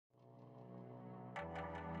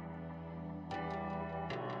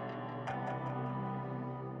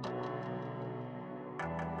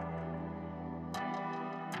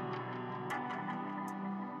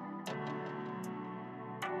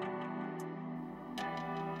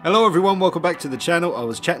Hello everyone, welcome back to the channel. I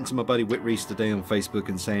was chatting to my buddy Whit Reese today on Facebook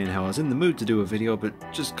and saying how I was in the mood to do a video but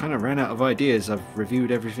just kind of ran out of ideas. I've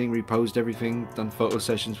reviewed everything, reposed everything, done photo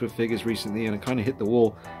sessions with figures recently, and I kind of hit the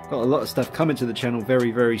wall. Got a lot of stuff coming to the channel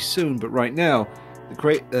very soon, but right now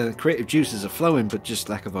the creative juices are flowing but just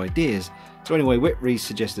lack of ideas. So anyway, Whit Reese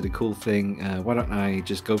suggested a cool thing. Why don't I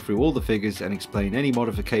just go through all the figures and explain any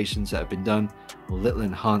modifications that have been done, or little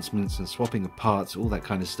enhancements and swapping of parts, all that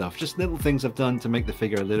kind of stuff. Just little things I've done to make the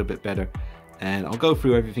figure a little bit better. And I'll go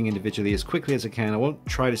through everything individually as quickly as I can. I won't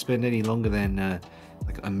try to spend any longer than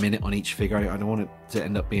like a minute on each figure. I don't want it to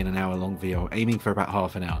end up being an hour-long video. I'm aiming for about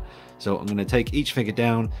half an hour. So I'm going to take each figure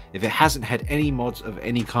down. If it hasn't had any mods of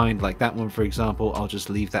any kind, like that one for example, I'll just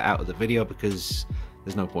leave that out of the video because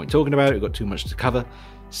there's no point talking about it. We've got too much to cover.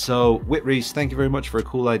 So Whit Reese, thank you very much for a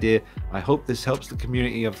cool idea. I hope this helps the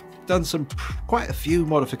community. I've done quite a few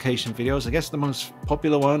modification videos. I guess the most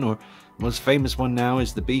popular one or most famous one now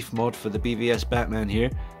is the beef mod for the BVS Batman here.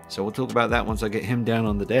 So we'll talk about that once I get him down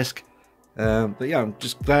on the desk. But yeah, I'm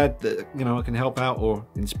just glad that I can help out or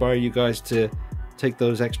inspire you guys to take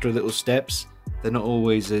those extra little steps. They're not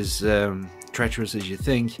always as treacherous as you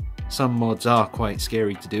think. Some mods are quite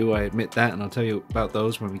scary to do, I admit that, and I'll tell you about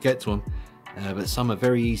those when we get to them. But some are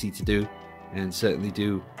very easy to do and certainly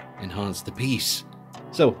do enhance the piece.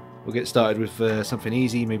 So we'll get started with something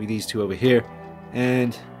easy, maybe these two over here,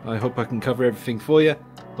 and I hope I can cover everything for you.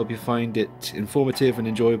 Hope you find it informative and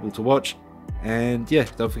enjoyable to watch. And yeah,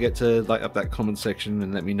 don't forget to light up that comment section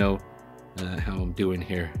and let me know how I'm doing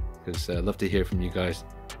here, because I'd love to hear from you guys.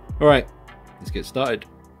 Alright, let's get started.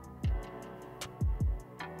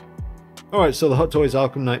 Alright, so the Hot Toys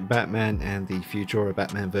Arkham Knight Batman and the Futura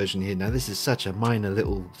Batman version here. Now this is such a minor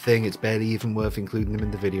little thing, it's barely even worth including them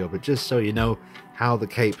in the video, but just so you know how the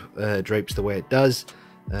cape drapes the way it does,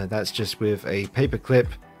 that's just with a paper clip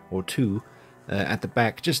or two at the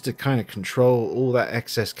back, just to kind of control all that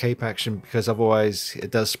excess cape action, because otherwise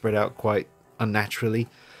it does spread out quite unnaturally.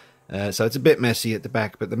 So it's a bit messy at the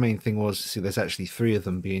back, but the main thing was, see, there's actually 3 of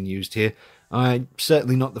them being used here. I'm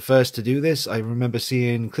certainly not the first to do this. I remember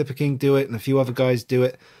seeing Clipper King do it and a few other guys do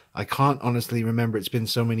it. I can't honestly remember, it's been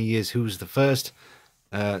so many years, who's the first.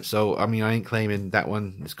 So, I mean, I ain't claiming that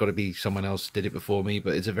one. It's got to be someone else did it before me,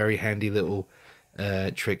 but it's a very handy little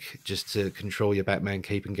trick just to control your Batman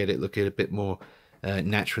cape and get it looking a bit more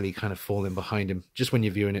naturally kind of falling behind him. Just when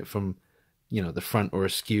you're viewing it from, the front or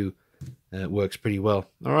askew. Works pretty well.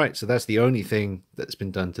 Alright, so that's the only thing that's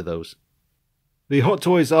been done to those. The Hot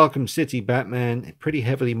Toys Arkham City Batman, pretty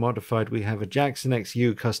heavily modified. We have a Jackson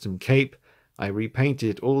XU custom cape. I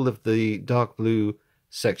repainted all of the dark blue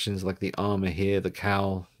sections, like the armor here, the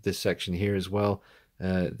cowl, this section here as well.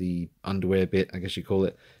 The underwear bit, I guess you call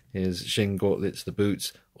it, his shin gauntlets, the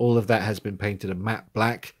boots. All of that has been painted a matte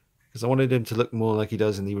black, because I wanted him to look more like he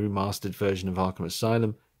does in the remastered version of Arkham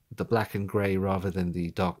Asylum. The black and grey rather than the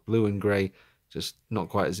dark blue and grey, just not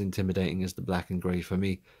quite as intimidating as the black and grey for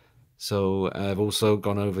me. So I've also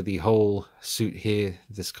gone over the whole suit here,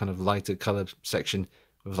 this kind of lighter colour section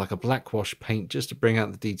with like a black wash paint, just to bring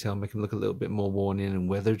out the detail, make him look a little bit more worn in and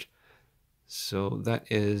weathered. So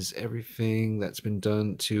that is everything that's been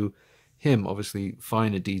done to him. Obviously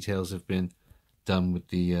finer details have been done with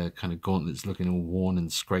the kind of gauntlets looking all worn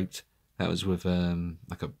and scraped. That was with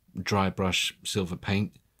like a dry brush silver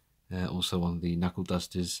paint. Also on the knuckle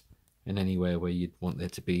dusters and anywhere where you'd want there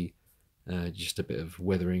to be just a bit of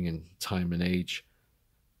weathering and time and age.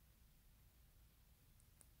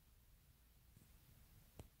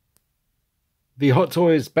 The Hot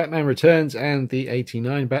Toys Batman Returns and the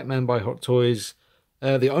 89 Batman by Hot Toys.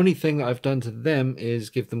 The only thing that I've done to them is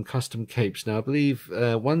give them custom capes. Now I believe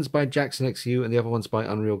one's by Jackson XU and the other one's by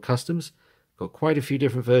Unreal Customs. Got quite a few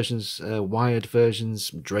different versions, wired versions,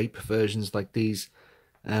 drape versions like these.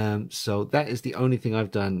 So that is the only thing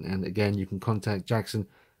I've done, and again you can contact Jackson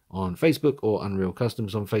on Facebook or Unreal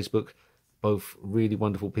Customs on Facebook. Both really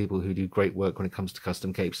wonderful people who do great work when it comes to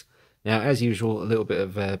custom capes. Now as usual, a little bit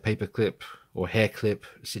of a paper clip or hair clip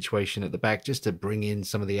situation at the back just to bring in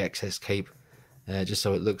some of the excess cape, just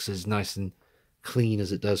so it looks as nice and clean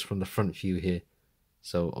as it does from the front view here.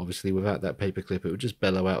 So obviously without that paper clip it would just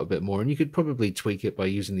bellow out a bit more, and you could probably tweak it by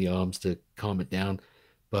using the arms to calm it down,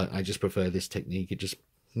 but I just prefer this technique. It just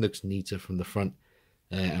looks neater from the front,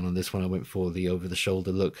 and on this one I went for the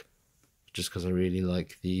over-the-shoulder look, just because I really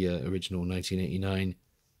like the original 1989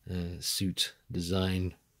 suit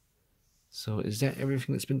design. So is that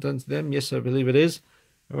everything that's been done to them? Yes, I believe it is.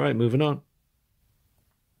 Alright, moving on.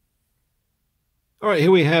 Alright,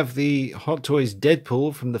 here we have the Hot Toys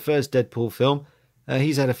Deadpool from the first Deadpool film.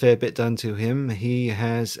 He's had a fair bit done to him. He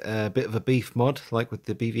has a bit of a beef mod, like with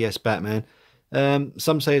the BVS Batman.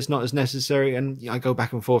 Some say it's not as necessary, and I go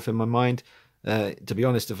back and forth in my mind. To be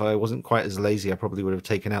honest, if I wasn't quite as lazy, I probably would have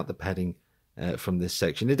taken out the padding from this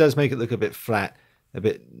section. It does make it look a bit flat, a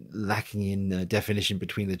bit lacking in definition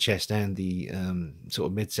between the chest and the sort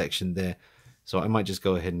of midsection there. So I might just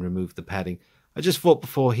go ahead and remove the padding. I just thought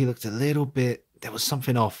before he looked a little bit, there was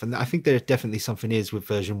something off, and I think there definitely something is with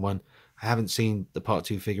version 1. I haven't seen the Part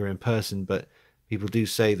 2 figure in person, but people do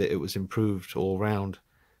say that it was improved all round.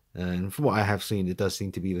 And from what I have seen, it does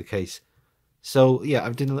seem to be the case. So yeah,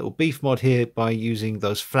 I've done a little beef mod here by using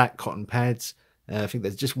those flat cotton pads. I think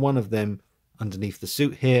there's just one of them underneath the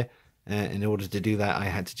suit here. In order to do that, I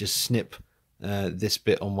had to just snip this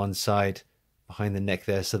bit on one side behind the neck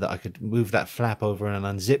there so that I could move that flap over and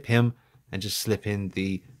unzip him and just slip in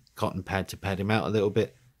the cotton pad to pad him out a little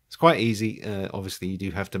bit. It's quite easy. Obviously, you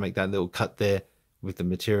do have to make that little cut there with the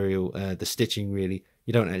material, the stitching really.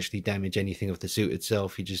 You don't actually damage anything of the suit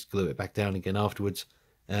itself. You just glue it back down again afterwards.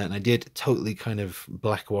 And I did totally kind of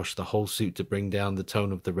blackwash the whole suit to bring down the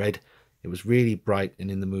tone of the red. It was really bright, and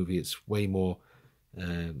in the movie it's way more...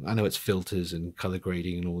 I know it's filters and color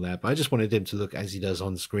grading and all that, but I just wanted him to look as he does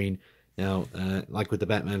on screen. Now, like with the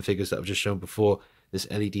Batman figures that I've just shown before, this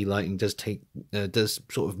LED lighting does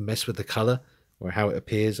sort of mess with the color or how it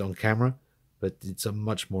appears on camera, but it's a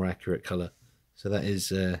much more accurate color. So that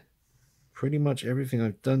is pretty much everything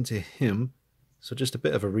I've done to him. So just a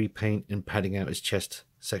bit of a repaint and padding out his chest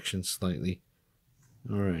section slightly.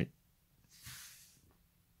 All right.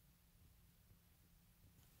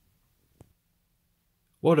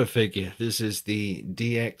 What a figure. This is the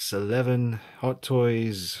DX11 Hot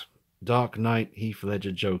Toys Dark Knight Heath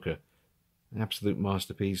Ledger Joker. An absolute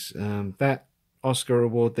masterpiece. That Oscar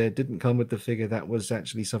award there didn't come with the figure. That was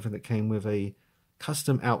actually something that came with a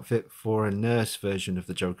custom outfit for a nurse version of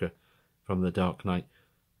the Joker from the Dark Knight.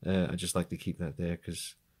 I just like to keep that there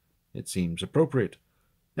because it seems appropriate.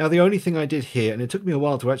 Now, the only thing I did here, and it took me a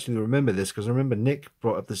while to actually remember this, because I remember Nick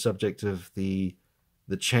brought up the subject of the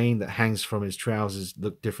chain that hangs from his trousers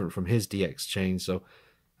looked different from his DX chain, so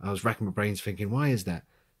I was racking my brains thinking, why is that?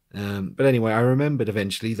 But anyway, I remembered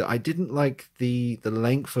eventually that I didn't like the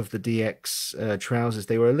length of the DX trousers.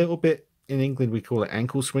 They were a little bit, in England we call it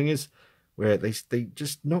ankle swingers, where they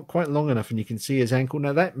just not quite long enough and you can see his ankle.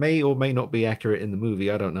 Now that may or may not be accurate in the movie,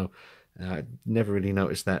 I don't know. I never really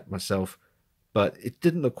noticed that myself, but it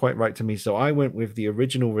didn't look quite right to me, so I went with the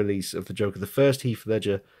original release of the Joker, the first Heath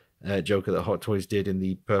Ledger Joker that Hot Toys did in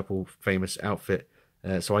the purple famous outfit.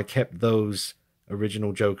 So I kept those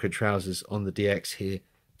original Joker trousers on the DX here,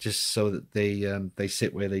 just so that they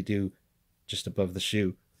sit where they do, just above the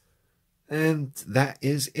shoe. And that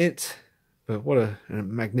is it. But what a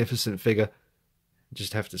magnificent figure.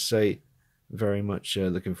 Just have to say, very much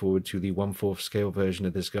looking forward to the 1/4 scale version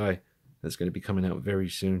of this guy that's going to be coming out very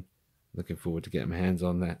soon. Looking forward to getting my hands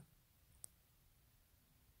on that.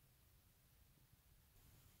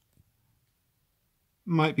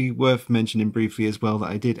 Might be worth mentioning briefly as well that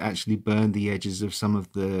I did actually burn the edges of some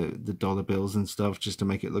of the dollar bills and stuff just to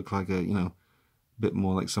make it look like a bit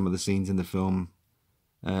more like some of the scenes in the film.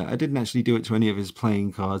 I didn't actually do it to any of his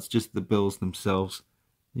playing cards, just the bills themselves.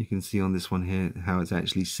 You can see on this one here how it's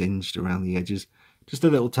actually singed around the edges. Just a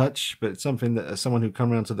little touch, but it's something that as someone who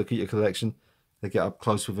come around to look at your collection, they get up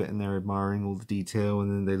close with it and they're admiring all the detail,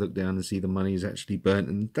 and then they look down and see the money is actually burnt,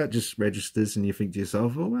 and that just registers, and you think to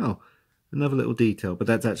yourself, oh wow, another little detail. But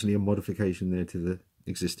that's actually a modification there to the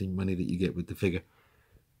existing money that you get with the figure.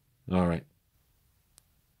 Alright,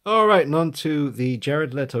 and on to the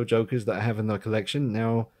Jared Leto Jokers that I have in the collection.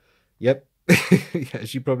 Now, yep,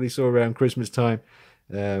 as you probably saw around Christmas time,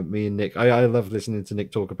 me and Nick, I love listening to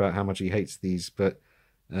Nick talk about how much he hates these, but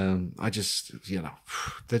I just,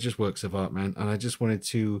 they're just works of art, man. And I just wanted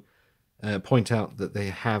to point out that they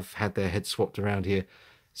have had their heads swapped around here.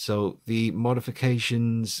 So the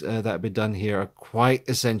modifications that have been done here are quite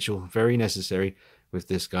essential, very necessary with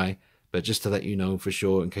this guy. But just to let you know for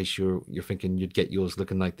sure, in case you're thinking you'd get yours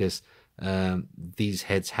looking like this, these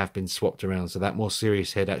heads have been swapped around. So that more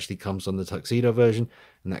serious head actually comes on the tuxedo version,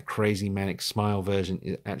 and that crazy manic smile version,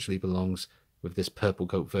 it actually belongs with this purple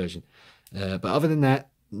coat version. But other than that,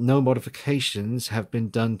 no modifications have been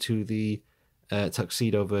done to the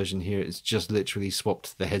tuxedo version here. It's just literally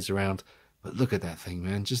swapped the heads around. But look at that thing,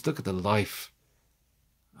 man. Just look at the life.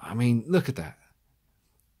 I mean, look at that.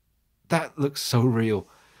 That looks so real.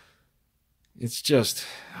 It's just,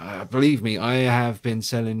 believe me, I have been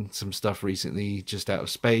selling some stuff recently just out of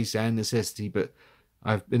space and necessity, but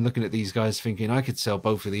I've been looking at these guys thinking I could sell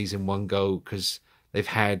both of these in one go because they've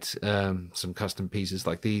had some custom pieces.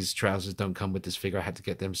 Like these trousers don't come with this figure. I had to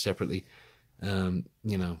get them separately. You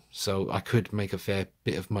know, so I could make a fair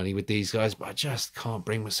bit of money with these guys, but I just can't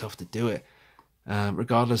bring myself to do it.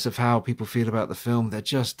 Regardless of how people feel about the film, they're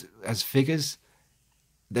just, as figures,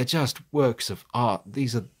 they're just works of art.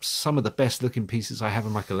 These are some of the best looking pieces I have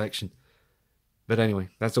in my collection. But anyway,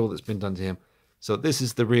 that's all that's been done to him. So this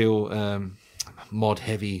is the real mod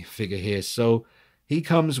heavy figure here. So he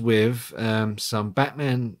comes with some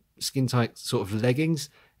Batman skin tight sort of leggings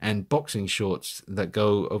and boxing shorts that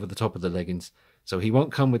go over the top of the leggings. So he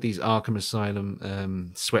won't come with these Arkham Asylum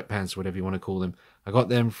sweatpants, whatever you want to call them. I got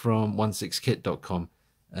them from 16kit.com.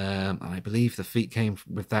 And I believe the feet came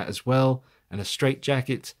with that as well, and a straight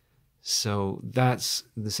jacket. So that's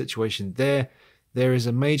the situation there. There is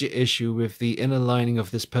a major issue with the inner lining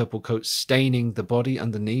of this purple coat staining the body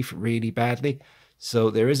underneath really badly. So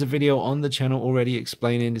there is a video on the channel already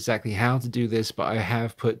explaining exactly how to do this, but I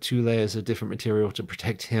have put 2 layers of different material to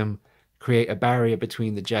protect him, create a barrier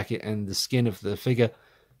between the jacket and the skin of the figure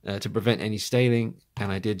to prevent any staining.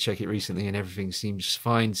 And I did check it recently and everything seems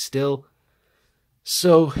fine still.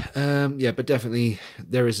 So, yeah, but definitely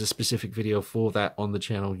there is a specific video for that on the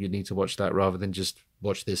channel. You need to watch that rather than just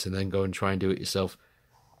watch this and then go and try and do it yourself.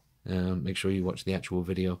 Make sure you watch the actual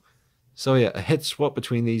video. So yeah, a head swap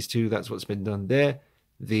between these two, that's what's been done there.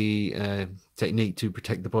 The technique to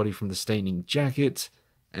protect the body from the staining jacket,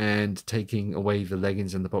 and taking away the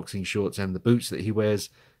leggings and the boxing shorts and the boots that he wears,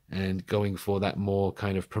 and going for that more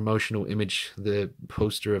kind of promotional image. The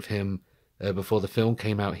poster of him before the film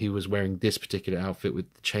came out, he was wearing this particular outfit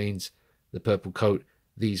with the chains, the purple coat,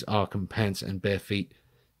 these Arkham pants and bare feet.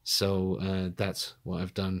 So that's what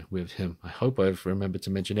I've done with him. I hope I've remembered to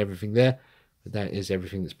mention everything there, but that is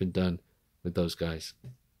everything that's been done with those guys.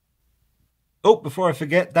 Oh, before I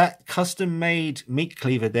forget, that custom-made meat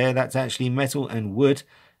cleaver there, that's actually metal and wood.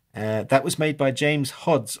 That was made by James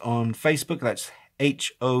Hodds on Facebook. That's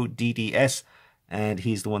Hodds, and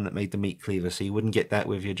he's the one that made the meat cleaver, so you wouldn't get that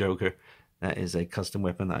with your Joker. That is a custom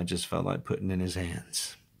weapon that I just felt like putting in his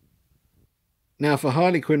hands. Now, for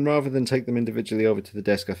Harley Quinn, rather than take them individually over to the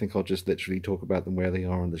desk, I think I'll just literally talk about them where they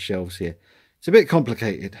are on the shelves here. It's a bit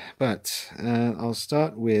complicated, but I'll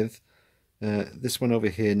start with this one over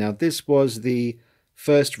here. Now, this was the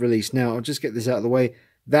first release. Now, I'll just get this out of the way.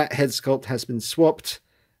 That head sculpt has been swapped,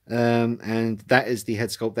 and that is the head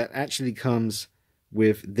sculpt that actually comes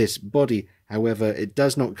with this body. However, it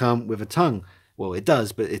does not come with a tongue. Well, it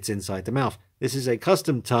does, but it's inside the mouth. This is a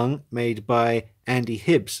custom tongue made by Andy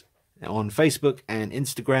Hibbs on Facebook and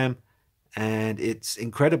Instagram, and it's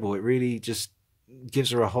incredible. It really just gives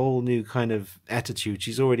her a whole new kind of attitude.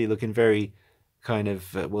 She's already looking very kind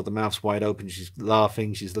of, well, the mouth's wide open, she's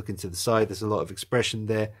laughing, she's looking to the side, there's a lot of expression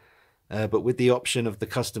there. But with the option of the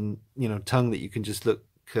custom, tongue that you can just look,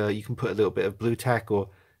 you can put a little bit of blue tack, or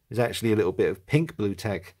there's actually a little bit of pink blue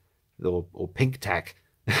tack, or pink tack,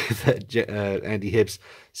 that Andy Hibbs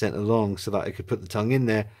sent along so that I could put the tongue in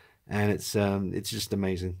there, and it's just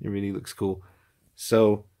amazing. It really looks cool.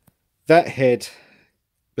 So that head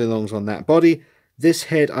belongs on that body. This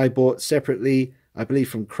head I bought separately, I believe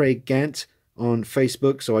from Craig Gant on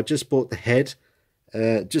Facebook. So I just bought the head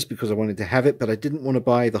just because I wanted to have it, but I didn't want to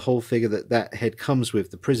buy the whole figure that head comes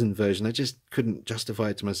with, the prison version. I just couldn't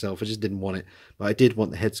justify it to myself. I just didn't want it, but I did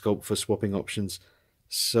want the head sculpt for swapping options.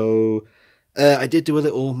 So I did do a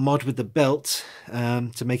little mod with the belt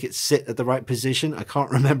to make it sit at the right position. I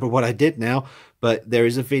can't remember what I did now, but there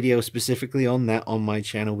is a video specifically on that on my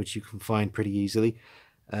channel, which you can find pretty easily.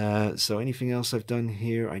 So anything else I've done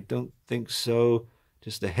here? I don't think so.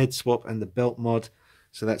 Just the head swap and the belt mod.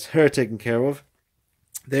 So that's her taken care of.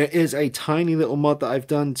 There is a tiny little mod that I've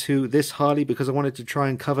done to this Harley because I wanted to try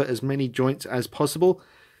and cover as many joints as possible,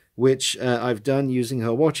 which I've done using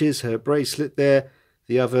her watches, her bracelet there,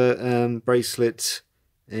 the other bracelet,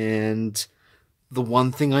 and the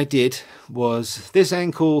one thing I did was this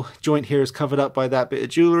ankle joint here is covered up by that bit of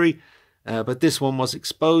jewelry, but this one was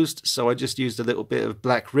exposed, so I just used a little bit of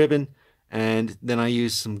black ribbon, and then I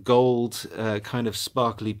used some gold kind of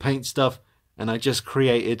sparkly paint stuff, and I just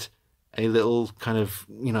created a little kind of,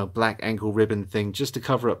 black ankle ribbon thing just to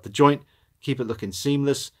cover up the joint, keep it looking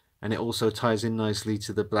seamless, and it also ties in nicely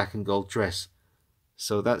to the black and gold dress.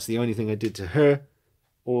 So that's the only thing I did to her.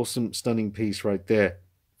 Awesome, stunning piece right there.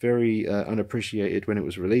 Very unappreciated when it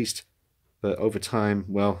was released, but over time,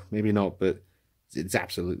 well, maybe not, but it's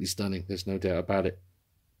absolutely stunning. There's no doubt about it.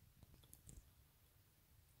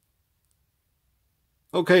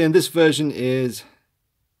 Okay, and this version,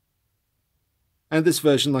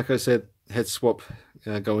 like I said, head swap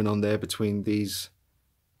going on there between these.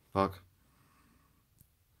 Fuck.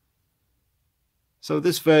 So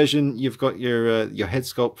this version, you've got your head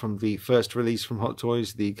sculpt from the first release from Hot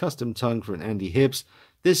Toys, the custom tongue from Andy Hibbs.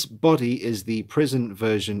 This body is the prison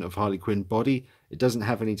version of Harley Quinn body. It doesn't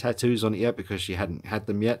have any tattoos on it yet because she hadn't had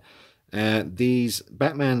them yet. These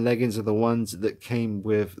Batman leggings are the ones that came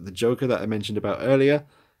with the Joker that I mentioned about earlier.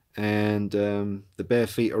 And the bare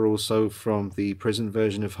feet are also from the prison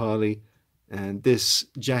version of Harley. And this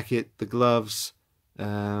jacket, the gloves,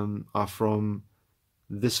 are from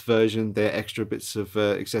this version. They're extra bits of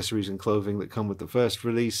accessories and clothing that come with the first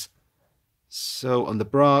release. So on the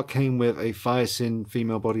bra, came with a Firesin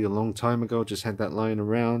female body a long time ago. Just had that lying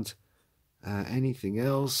around. Anything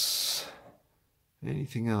else?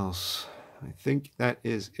 Anything else? I think that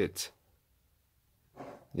is it.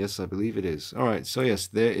 Yes, I believe it is. Alright, so yes,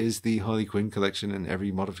 there is the Harley Quinn collection and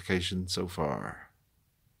every modification so far.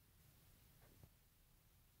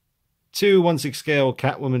 2 1/6 scale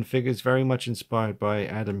Catwoman figures, very much inspired by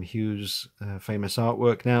Adam Hughes' famous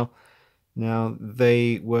artwork now. Now,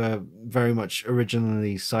 they were very much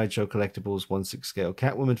originally Sideshow Collectibles 1/6 scale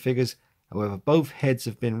Catwoman figures. However, both heads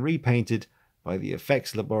have been repainted by the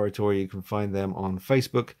Effects Laboratory. You can find them on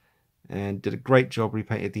Facebook, and did a great job,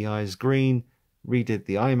 repainted the eyes green, redid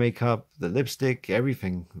the eye makeup, the lipstick,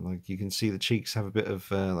 everything. Like, you can see the cheeks have a bit of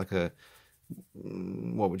like a,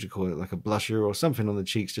 what would you call it, like a blusher or something on the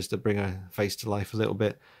cheeks, just to bring her face to life a little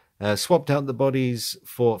bit. Swapped out the bodies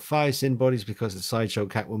for Firesin bodies because the Sideshow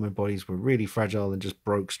Catwoman bodies were really fragile and just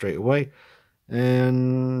broke straight away.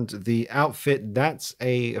 And the outfit, that's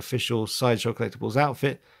a official Sideshow Collectibles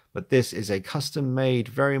outfit, but this is a custom made,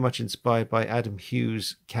 very much inspired by Adam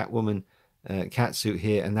Hughes' Catwoman catsuit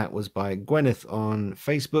here, and that was by Gwyneth on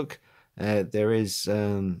Facebook. There is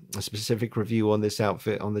a specific review on this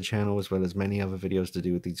outfit on the channel, as well as many other videos to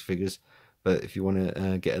do with these figures. But if you want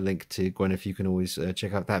to get a link to Gwyneth, you can always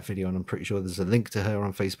check out that video, and I'm pretty sure there's a link to her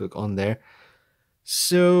on Facebook on there.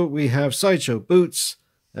 So we have Sideshow boots.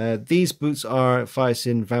 These boots are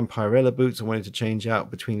Firesin Vampirella boots. I wanted to change out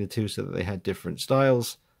between the two so that they had different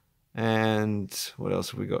styles. And what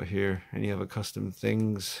else have we got here? Any other custom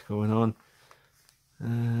things going on?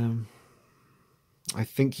 I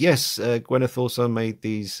think, yes, Gwyneth also made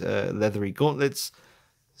these leathery gauntlets.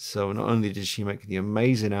 So not only did she make the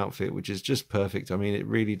amazing outfit, which is just perfect. I mean, it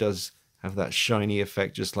really does have that shiny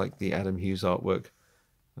effect, just like the Adam Hughes artwork.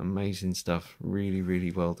 Amazing stuff. Really, really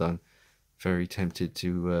well done. Very tempted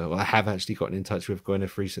to... well, I have actually gotten in touch with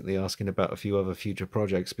Gwyneth recently, asking about a few other future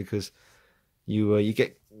projects, because you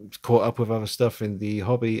get caught up with other stuff in the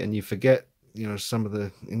hobby and you forget, you know, some of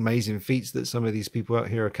the amazing feats that some of these people out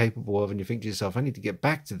here are capable of, and you think to yourself, I need to get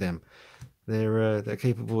back to them. They're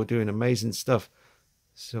capable of doing amazing stuff.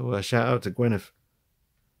 So shout out to Gwyneth.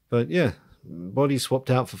 But yeah, body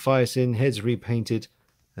swapped out for Firesin, heads repainted.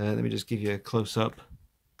 Let me just give you a close-up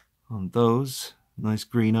on those. Nice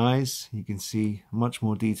green eyes. You can see much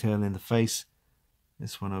more detail in the face.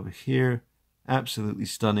 This one over here, absolutely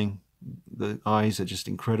stunning. The eyes are just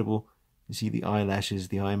incredible. You see the eyelashes,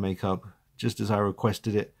 the eye makeup, just as I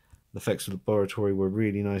requested it. The Effects Laboratory were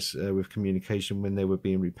really nice with communication when they were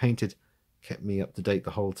being repainted. Kept me up to date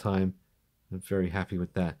the whole time. I'm very happy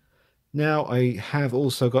with that. Now I have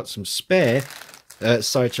also got some spare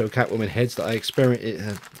Sideshow Catwoman heads that I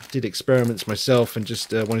did experiments myself, and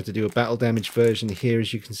just wanted to do a battle damage version here.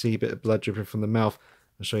 As you can see, a bit of blood dripping from the mouth.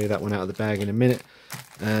 I'll show you that one out of the bag in a minute.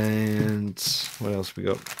 And what else we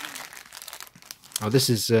got? Oh, this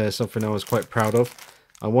is something I was quite proud of.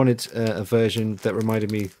 I wanted a version that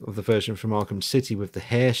reminded me of the version from Arkham City with the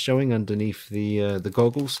hair showing underneath the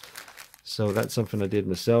goggles. So that's something I did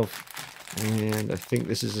myself. And I think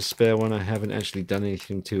this is a spare one. I haven't actually done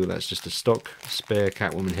anything to. That's just a stock spare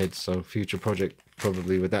Catwoman head. So future project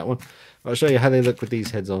probably with that one. I'll show you how they look with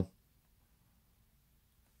these heads on.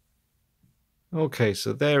 Okay,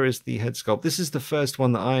 so there is the head sculpt. This is the first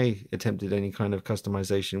one that I attempted any kind of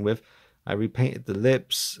customization with. I repainted the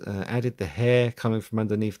lips, added the hair coming from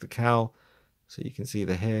underneath the cowl, so you can see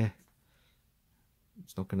the hair.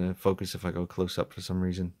 It's not going to focus if I go close up for some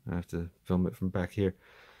reason. I have to film it from back here.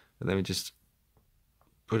 But let me just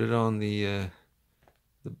put it on the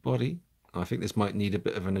body. Oh, I think this might need a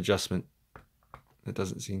bit of an adjustment. It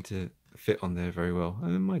doesn't seem to fit on there very well. It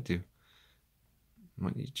might do.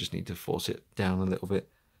 Just need to force it down a little bit.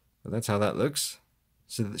 But that's how that looks.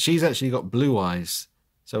 So she's actually got blue eyes.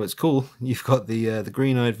 So it's cool. You've got the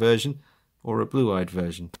green-eyed version or a blue-eyed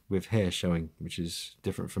version with hair showing, which is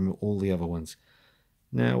different from all the other ones.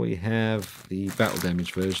 Now we have the battle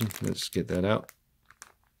damage version. Let's get that out.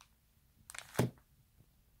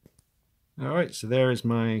 Alright, so there is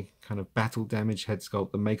my kind of battle damage head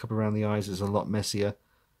sculpt. The makeup around the eyes is a lot messier.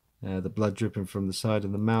 the blood dripping from the side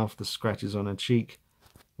of the mouth, the scratches on her cheek,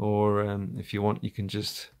 or if you want, you can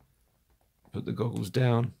just put the goggles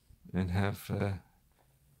down and have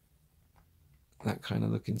that kind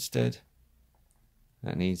of look instead.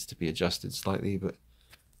 That needs to be adjusted slightly, but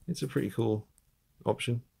it's a pretty cool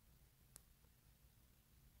option.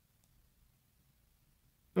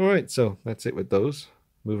 Alright, so that's it with those.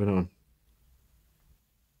 Moving on.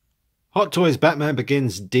 Hot Toys Batman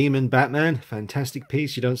Begins Demon Batman. Fantastic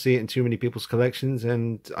piece. You don't see it in too many people's collections,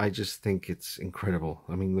 and I just think it's incredible.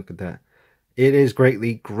 I mean, look at that. It is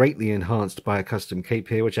greatly enhanced by a custom cape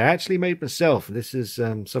here, which I actually made myself. This is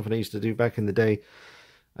something I used to do back in the day.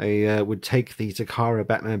 I would take the Takara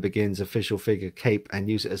Batman Begins official figure cape and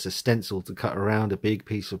use it as a stencil to cut around a big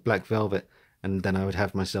piece of black velvet, and then I would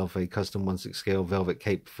have myself a custom 1/6 scale velvet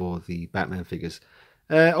cape for the Batman figures.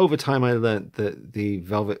 Over time I learnt that the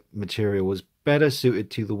velvet material was better suited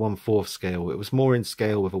to the 1/4 scale. It was more in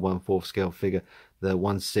scale with a 1/4 scale figure. The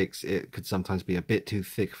 1/6, it could sometimes be a bit too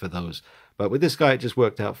thick for those. But with this guy, it just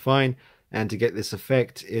worked out fine. And to get this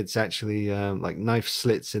effect, it's actually like knife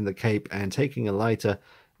slits in the cape and taking a lighter.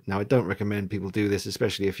 Now, I don't recommend people do this,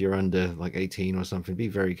 especially if you're under like 18 or something. Be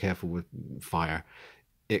very careful with fire.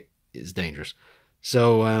 It is dangerous.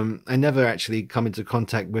 So I never actually come into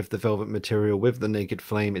contact with the velvet material with the naked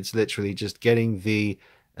flame. It's literally just getting the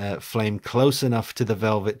flame close enough to the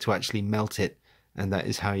velvet to actually melt it. And that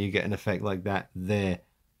is how you get an effect like that there,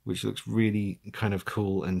 which looks really kind of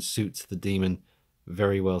cool and suits the demon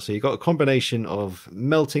very well. So you've got a combination of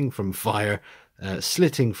melting from fire,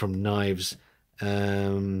 slitting from knives,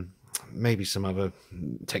 maybe some other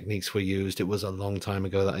techniques were used. It was a long time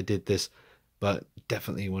ago that I did this, but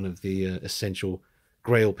definitely one of the essential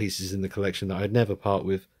grail pieces in the collection that I'd never part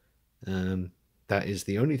with. That is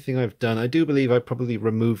the only thing I've done. I do believe I probably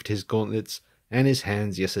removed his gauntlets and his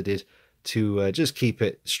hands, yes I did, to just keep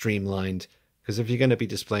it streamlined, because if you're going to be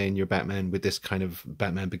displaying your Batman with this kind of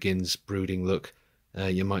Batman Begins brooding look,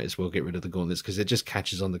 you might as well get rid of the gauntlets, because it just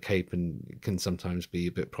catches on the cape and can sometimes be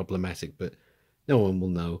a bit problematic, but no one will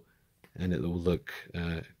know, and it will look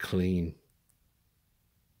clean.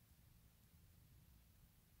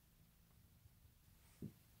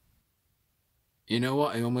 You know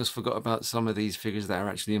what? I almost forgot about some of these figures that are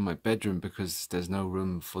actually in my bedroom because there's no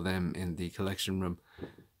room for them in the collection room.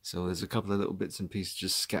 So there's a couple of little bits and pieces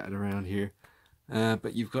just scattered around here.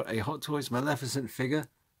 But you've got a Hot Toys Maleficent figure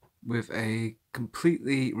with a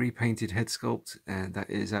completely repainted head sculpt, and that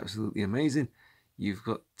is absolutely amazing. You've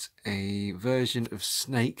got a version of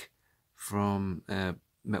Snake from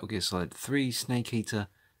Metal Gear Solid 3, Snake Eater,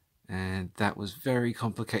 and that was very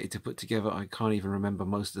complicated to put together. I can't even remember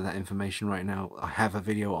most of that information right now. I have a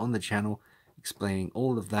video on the channel explaining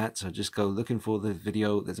all of that, so just go looking for the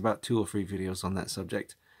video. There's about 2 or 3 videos on that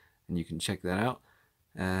subject, and you can check that out.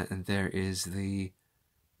 And there is the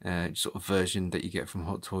sort of version that you get from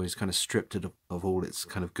Hot Toys, kind of stripped of all its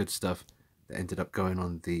kind of good stuff that ended up going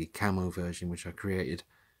on the camo version, which I created.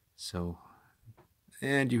 So,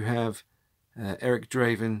 and you have Eric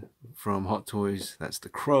Draven from Hot Toys. That's the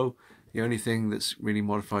Crow. The only thing that's really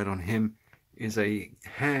modified on him is a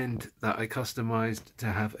hand that I customized to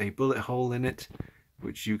have a bullet hole in it,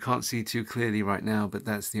 which you can't see too clearly right now, but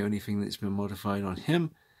that's the only thing that's been modified on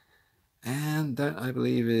him. And that, I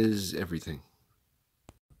believe, is everything.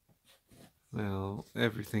 Well,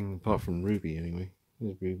 everything apart from Ruby, anyway.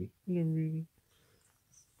 There's Ruby. Hello, Ruby.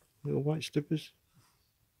 Little white slippers.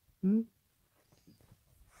 Hmm?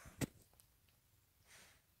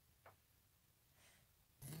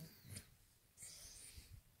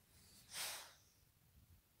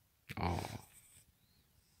 Oh,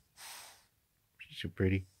 she's so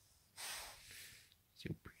pretty. So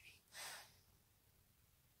pretty.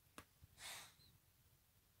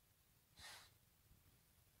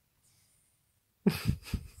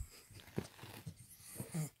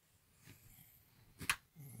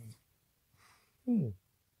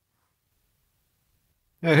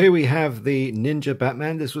 Now here we have the Ninja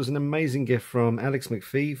Batman. This was an amazing gift from Alex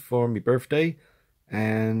McPhee for my birthday,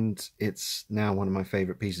 and it's now one of my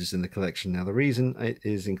favorite pieces in the collection. Now the reason it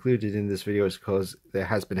is included in this video is because there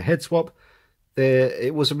has been a head swap.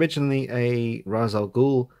 It was originally a Ra's al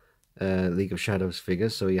Ghul League of Shadows figure,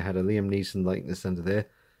 so you had a Liam Neeson likeness under there,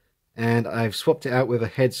 and I've swapped it out with a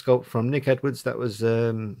head sculpt from Nick Edwards. That was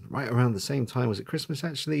right around the same time. Was it Christmas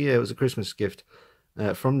actually? Yeah, it was a Christmas gift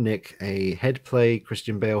from Nick, a head play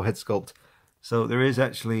Christian Bale head sculpt. So there is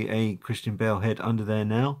actually a Christian Bale head under there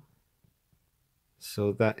now.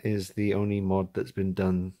 So that is the only mod that's been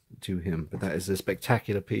done to him. But that is a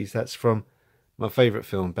spectacular piece. That's from my favourite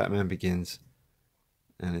film, Batman Begins.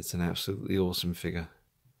 And it's an absolutely awesome figure.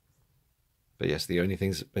 But yes, the only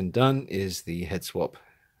thing that's been done is the head swap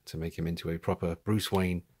to make him into a proper Bruce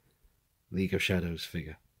Wayne League of Shadows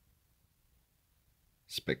figure.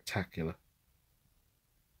 Spectacular.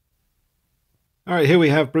 Alright, here we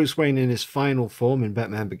have Bruce Wayne in his final form in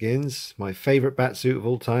Batman Begins, my favourite Batsuit of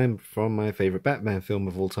all time from my favourite Batman film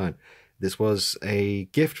of all time. This was a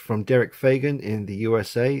gift from Derek Fagan in the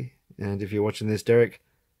USA, and if you're watching this, Derek,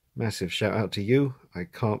 massive shout out to you. I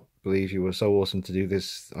can't believe you were so awesome to do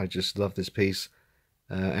this. I just love this piece.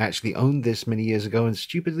 I actually owned this many years ago and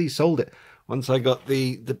stupidly sold it. Once I got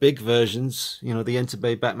the big versions, you know, the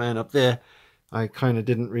Enterbay Batman up there, I kind of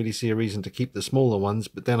didn't really see a reason to keep the smaller ones,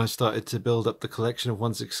 but then I started to build up the collection of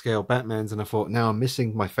 1/6 scale Batmans, and I thought, now I'm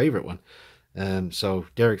missing my favorite one. So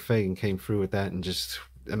Derek Fagan came through with that, and just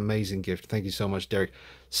amazing gift. Thank you so much, Derek.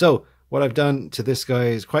 So what I've done to this guy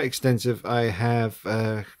is quite extensive. I have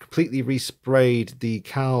completely resprayed the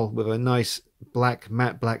cowl with a nice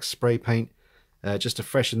matte black spray paint, just to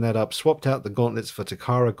freshen that up. Swapped out the gauntlets for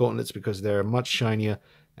Takara gauntlets because they're much shinier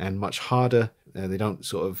and much harder. They don't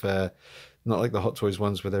sort of... not like the Hot Toys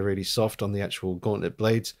ones where they're really soft on the actual gauntlet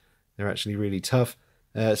blades. They're actually really tough.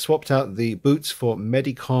 Swapped out the boots for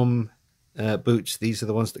Medicom boots. These are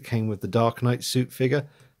the ones that came with the Dark Knight suit figure.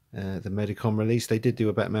 The Medicom release. They did do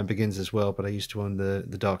a Batman Begins as well, but I used to own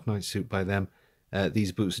the Dark Knight suit by them.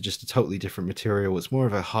 These boots are just a totally different material. It's more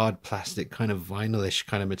of a hard plastic, kind of vinylish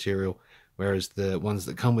kind of material, whereas the ones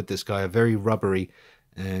that come with this guy are very rubbery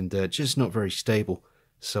and just not very stable.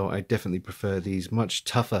 So I definitely prefer these much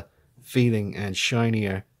tougher feeling and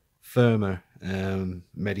shinier, firmer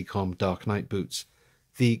Medicom Dark Knight boots.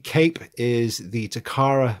 The cape is the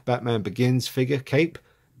Takara Batman Begins figure cape,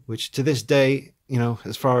 which to this day, you know,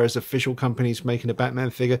 as far as official companies making a Batman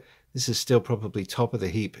figure, this is still probably top of the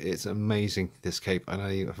heap. It's amazing, this cape, and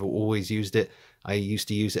I've always used it. I used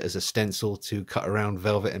to use it as a stencil to cut around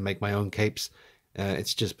velvet and make my own capes.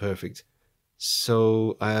 It's just perfect.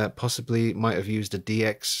 So possibly might have used a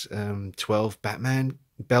DX12 Batman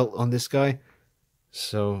belt on this guy.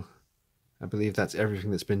 So I believe that's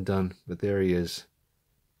everything that's been done. But there he is.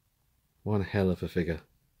 One hell of a figure.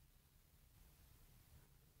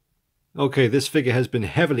 Okay, this figure has been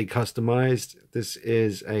heavily customized. This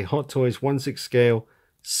is a Hot Toys 1/6 scale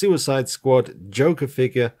Suicide Squad Joker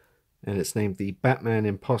figure, and it's named the Batman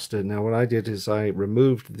Imposter. Now what I did is I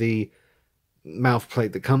removed the mouth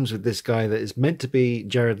plate that comes with this guy that is meant to be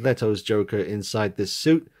Jared Leto's Joker inside this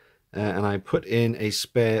suit, and I put in a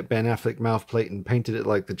spare Ben Affleck mouth plate and painted it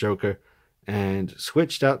like the Joker, and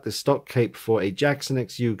switched out the stock cape for a Jackson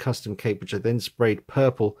XU custom cape, which I then sprayed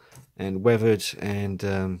purple and weathered,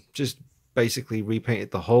 and just basically repainted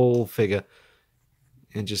the whole figure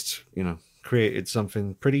and just, you know, created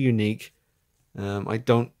something pretty unique. I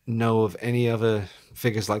don't know of any other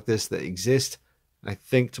figures like this that exist. I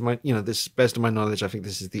think, to my, you know, this, best of my knowledge, I think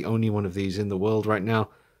this is the only one of these in the world right now.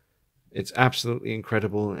 It's absolutely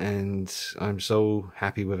incredible, and I'm so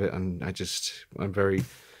happy with it. I'm very,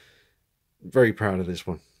 very proud of this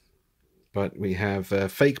one. But we have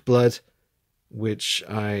Fake Blood, which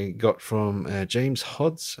I got from James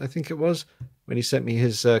Hodds, I think it was, when he sent me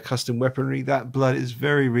his custom weaponry. That blood is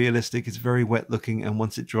very realistic. It's very wet looking, and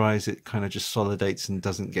once it dries, it kind of just solidates and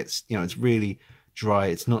doesn't get, you know, it's really dry.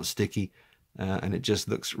 It's not sticky. And it just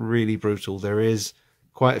looks really brutal. There is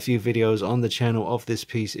quite a few videos on the channel of this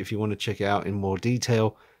piece if you want to check it out in more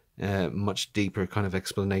detail, much deeper kind of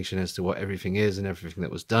explanation as to what everything is and everything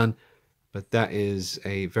that was done. But that is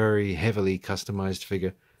a very heavily customized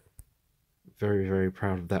figure. Very, very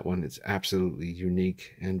proud of that one. It's absolutely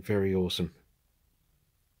unique and very awesome.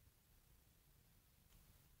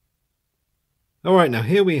 Alright, now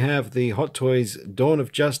here we have the Hot Toys Dawn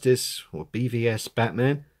of Justice, or BVS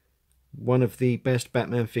Batman. One of the best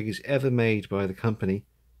Batman figures ever made by the company.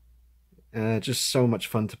 Just so much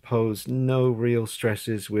fun to pose. No real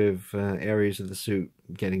stresses with areas of the suit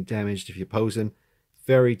getting damaged if you pose them.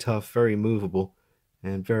 Very tough, very movable,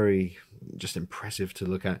 and very just impressive to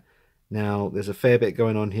look at. Now, there's a fair bit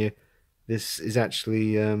going on here. This is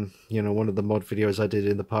actually, you know, one of the mod videos I did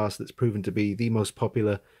in the past that's proven to be the most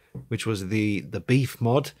popular, which was the beef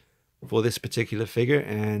mod for this particular figure,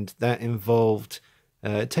 and that involved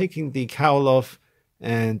taking the cowl off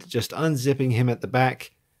and just unzipping him at the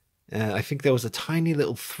back. I think there was a tiny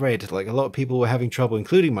little thread, like a lot of people were having trouble,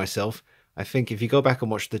 including myself. I think if you go back and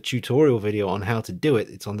watch the tutorial video on how to do it,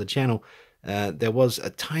 it's on the channel, there was a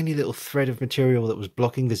tiny little thread of material that was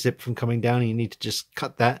blocking the zip from coming down, and you need to just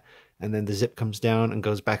cut that, and then the zip comes down and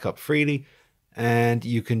goes back up freely, and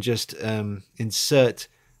you can just insert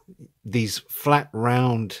these flat,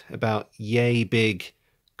 round, about yay big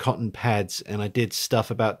cotton pads, and I did stuff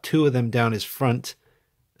about 2 of them down his front,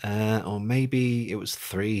 Or maybe it was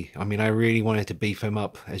 3. I mean, I really wanted to beef him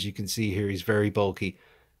up. As you can see here, he's very bulky.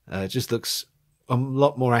 Just looks a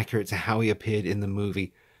lot more accurate to how he appeared in the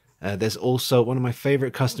movie. There's also one of my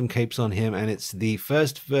favorite custom capes on him, and it's the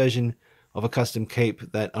first version of a custom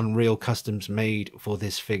cape that Unreal Customs made for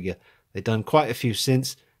this figure. They've done quite a few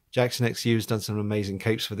since. Jackson XU has done some amazing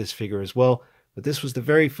capes for this figure as well, but this was the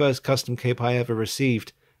very first custom cape I ever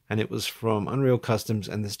received, and it was from Unreal Customs,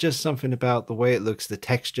 and there's just something about the way it looks, the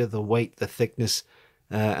texture, the weight, the thickness,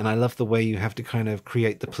 and I love the way you have to kind of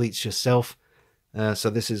create the pleats yourself. So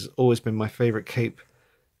this has always been my favorite cape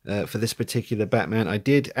for this particular Batman. I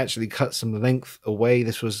did actually cut some length away.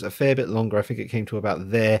 This was a fair bit longer. I think it came to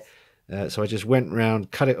about there. So I just went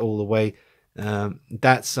around, cut it all away.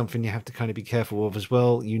 That's something you have to kind of be careful of as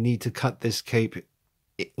well. You need to cut this cape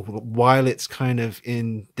while it's kind of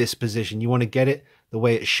in this position. You want to get it the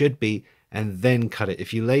way it should be and then cut it.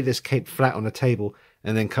 If you lay this cape flat on a table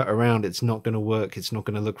and then cut around, it's not going to work. It's not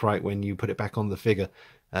going to look right when you put it back on the figure.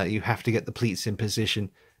 You have to get the pleats in position,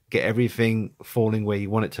 get everything falling where you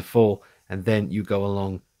want it to fall, and then you go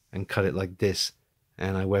along and cut it like this.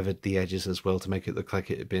 And I weathered the edges as well to make it look like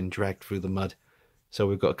it had been dragged through the mud. So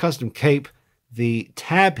we've got a custom cape. The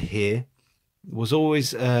tab here was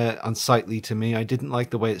always unsightly to me. I didn't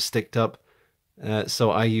like the way it sticked up.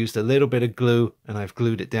 So I used a little bit of glue and I've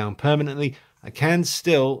glued it down permanently. I can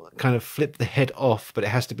still kind of flip the head off, but it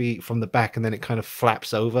has to be from the back, and then it kind of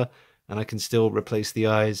flaps over, and I can still replace the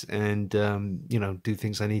eyes and, you know, do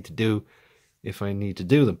things I need to do if I need to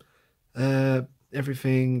do them.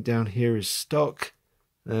 Everything down here is stock.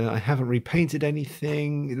 I haven't repainted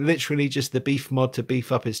anything. Literally just the beef mod to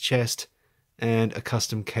beef up his chest, and a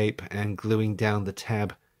custom cape, and gluing down the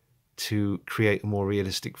tab to create a more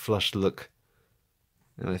realistic flushed look.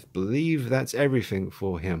 And I believe that's everything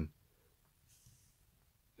for him.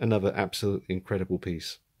 Another absolutely incredible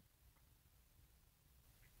piece.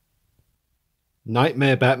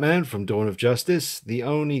 Nightmare Batman from Dawn of Justice. The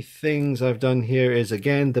only things I've done here is,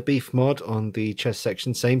 again, the beef mod on the chest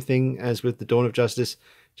section. Same thing as with the Dawn of Justice.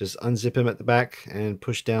 Just unzip him at the back and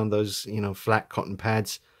push down those, you know, flat cotton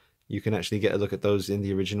pads. You can actually get a look at those in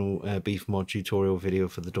the original beef mod tutorial video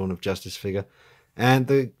for the Dawn of Justice figure. And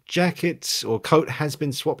the jacket or coat has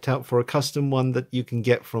been swapped out for a custom one that you can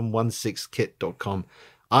get from 16kit.com.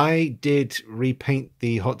 I did repaint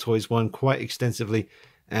the Hot Toys one quite extensively,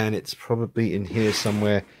 and it's probably in here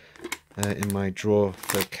somewhere in my drawer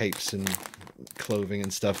for capes and clothing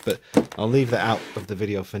and stuff, but I'll leave that out of the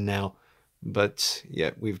video for now. But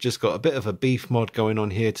yeah, we've just got a bit of a beef mod going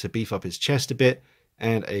on here to beef up his chest a bit,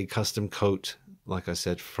 and a custom coat, like I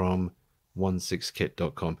said, from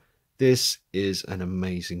 16kit.com. This is an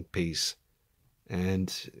amazing piece,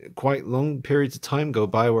 and quite long periods of time go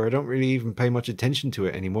by where I don't really even pay much attention to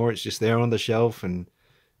it anymore. It's just there on the shelf and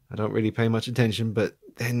I don't really pay much attention, but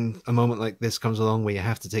then a moment like this comes along where you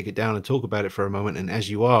have to take it down and talk about it for a moment, and as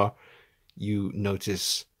you are, you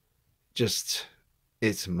notice just,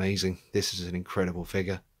 it's amazing. This is an incredible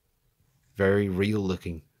figure. Very real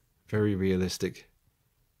looking, very realistic.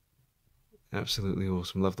 Absolutely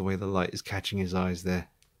awesome. Love the way the light is catching his eyes there.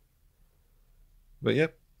 But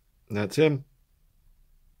yep, that's him.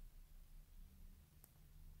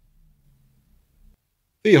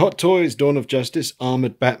 The Hot Toys Dawn of Justice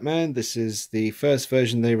Armored Batman. This is the first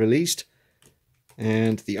version they released.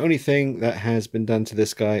 And the only thing that has been done to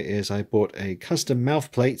this guy is I bought a custom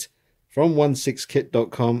mouth plate from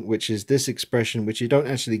 16kit.com, which is this expression, which you don't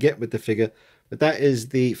actually get with the figure. But that is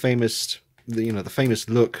the famous, the famous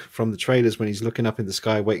look from the trailers when he's looking up in the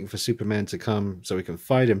sky waiting for Superman to come so he can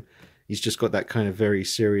fight him. He's just got that kind of very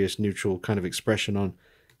serious, neutral kind of expression on.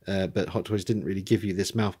 But Hot Toys didn't really give you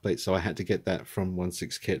this mouth plate, so I had to get that from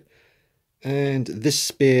 16kit. And this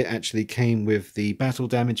spear actually came with the battle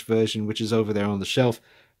damage version, which is over there on the shelf,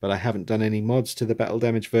 but I haven't done any mods to the battle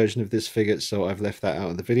damage version of this figure, so I've left that out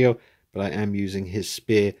of the video, but I am using his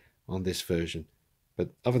spear on this version. But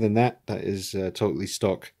other than that, that is totally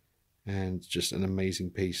stock and just an amazing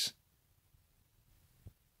piece.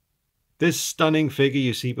 This stunning figure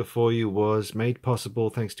you see before you was made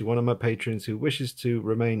possible thanks to one of my patrons who wishes to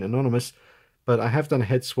remain anonymous, but I have done a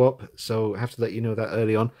head swap, so I have to let you know that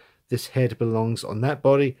early on. This head belongs on that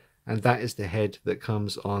body, and that is the head that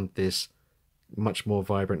comes on this much more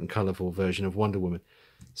vibrant and colourful version of Wonder Woman.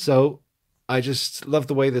 So I just love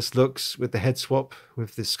the way this looks with the head swap,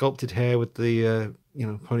 with the sculpted hair, with the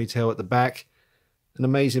ponytail at the back. An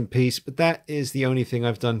amazing piece, but that is the only thing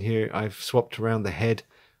I've done here. I've swapped around the head.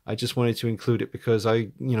 I just wanted to include it because I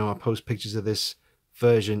post pictures of this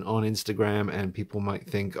version on Instagram and people might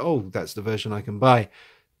think, oh, that's the version I can buy.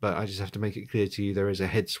 But I just have to make it clear to you there is a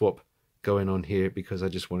head swap going on here because I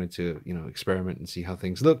just wanted to, you know, experiment and see how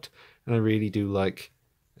things looked. And I really do like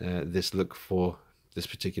this look for this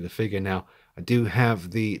particular figure. Now, I do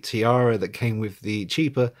have the tiara that came with the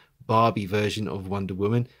cheaper Barbie version of Wonder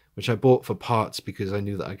Woman, which I bought for parts because I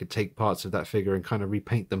knew that I could take parts of that figure and kind of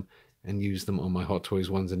repaint them and use them on my Hot Toys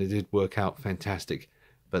ones, and it did work out fantastic.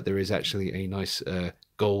 But there is actually a nice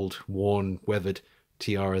gold, worn, weathered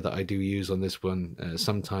tiara that I do use on this one.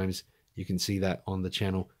 Sometimes you can see that on the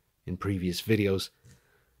channel in previous videos.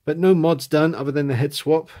 But no mods done other than the head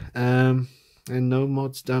swap, and no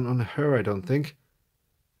mods done on her, I don't think.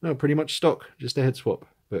 No, pretty much stock, just a head swap.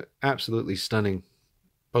 But absolutely stunning,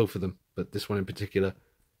 both of them. But this one in particular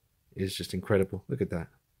is just incredible. Look at that.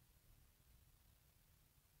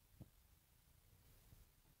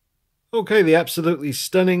 Okay, the absolutely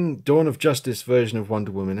stunning Dawn of Justice version of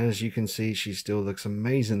Wonder Woman. As you can see, she still looks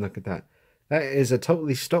amazing. Look at that. That is a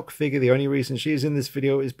totally stock figure. The only reason she is in this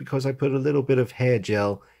video is because I put a little bit of hair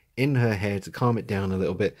gel in her hair to calm it down a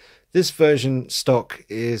little bit. This version stock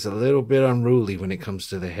is a little bit unruly when it comes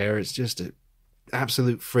to the hair. It's just an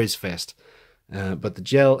absolute frizz fest. But the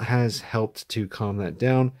gel has helped to calm that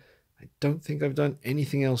down. I don't think I've done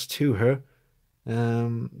anything else to her.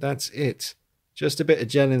 That's it. Just a bit of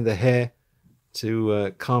gel in the hair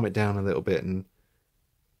to calm it down a little bit, and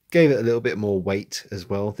gave it a little bit more weight as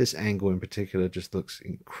well. This angle in particular just looks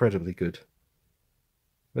incredibly good.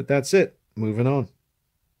 But that's it. Moving on.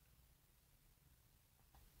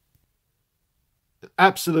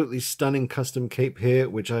 Absolutely stunning custom cape here,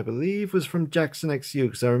 which I believe was from Jackson XU,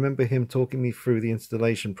 because I remember him talking me through the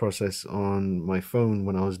installation process on my phone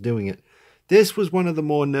when I was doing it. This was one of the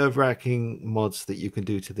more nerve-wracking mods that you can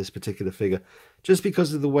do to this particular figure, just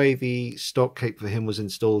because of the way the stock cape for him was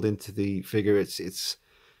installed into the figure. It's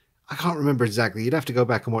I can't remember exactly. You'd have to go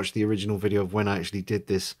back and watch the original video of when I actually did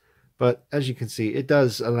this. But as you can see, it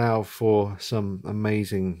does allow for some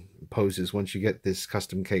amazing poses once you get this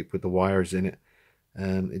custom cape with the wires in it.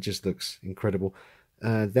 It just looks incredible.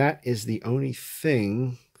 That is the only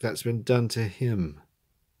thing that's been done to him,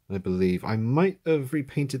 I believe. I might have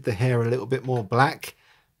repainted the hair a little bit more black,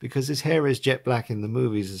 because his hair is jet black in the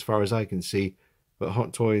movies as far as I can see. But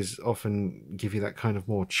Hot Toys often give you that kind of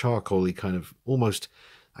more charcoaly kind of, almost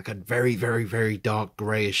like a very, very, very dark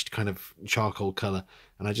greyish kind of charcoal colour.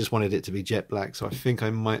 And I just wanted it to be jet black, so I think I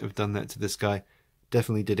might have done that to this guy.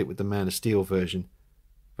 Definitely did it with the Man of Steel version.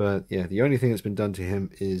 But yeah, the only thing that's been done to him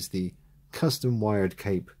is the custom wired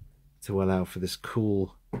cape to allow for this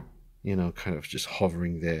cool, you know, kind of just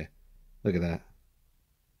hovering there. Look at that.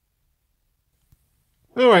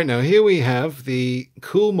 Alright, now here we have the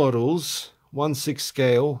Cool Models 1/6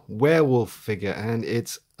 scale werewolf figure, and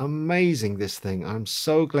it's amazing, this thing. I'm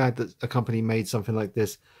so glad that a company made something like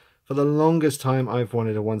this. For the longest time I've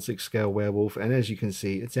wanted a 1/6 scale werewolf, and as you can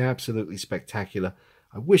see, it's absolutely spectacular.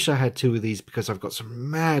 I wish I had 2 of these because I've got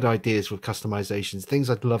some mad ideas with customizations, things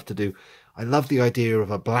I'd love to do. I love the idea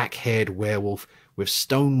of a black-haired werewolf with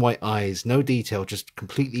stone white eyes, no detail, just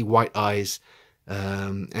completely white eyes,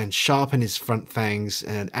 and sharpen his front fangs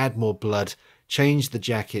and add more blood, change the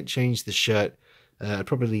jacket, change the shirt. I'd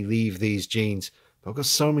probably leave these jeans. But I've got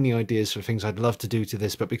so many ideas for things I'd love to do to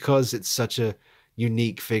this, but because it's such a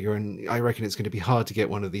unique figure, and I reckon it's going to be hard to get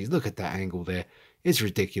one of these. Look at that angle there. It's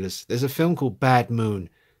ridiculous. There's a film called Bad Moon,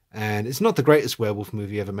 and it's not the greatest werewolf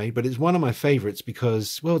movie ever made, but it's one of my favorites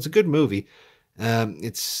because, well, it's a good movie.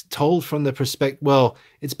 It's told from the perspective, well,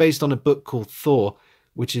 it's based on a book called Thor,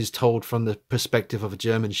 which is told from the perspective of a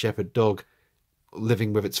German Shepherd dog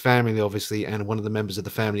living with its family, obviously, and one of the members of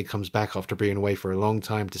the family comes back after being away for a long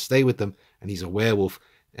time to stay with them, and he's a werewolf,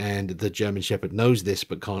 and the German Shepherd knows this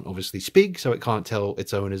but can't obviously speak, so it can't tell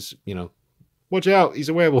its owners, you know, watch out, he's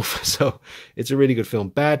a werewolf. So it's a really good film.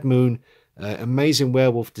 Bad Moon, amazing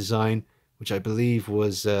werewolf design, which I believe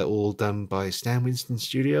was all done by Stan Winston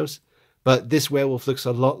Studios. But this werewolf looks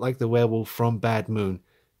a lot like the werewolf from Bad Moon.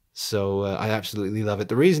 So I absolutely love it.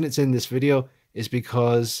 The reason it's in this video is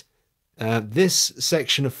because this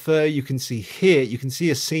section of fur you can see here, you can see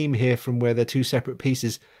a seam here from where they're 2 separate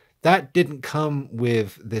pieces. That didn't come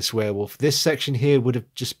with this werewolf. This section here would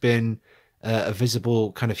have just been a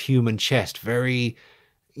visible kind of human chest. Very,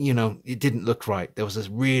 you know, it didn't look right. There was this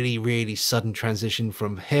really, really sudden transition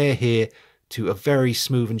from hair here to a very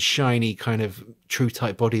smooth and shiny kind of true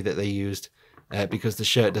type body that they used because the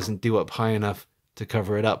shirt doesn't do up high enough to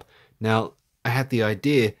cover it up. Now, I had the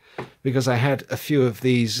idea because I had a few of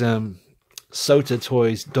these Sota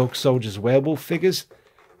Toys Dog Soldiers werewolf figures,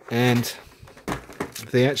 and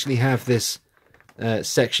they actually have this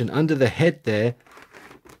section under the head there.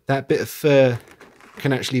 That bit of fur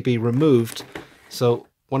can actually be removed. So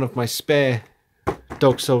one of my spare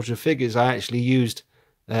Dog Soldier figures I actually used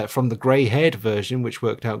from the grey-haired version, which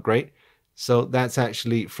worked out great. So that's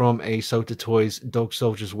actually from a Sota Toys Dog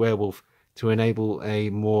Soldier's Werewolf to enable a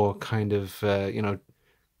more kind of,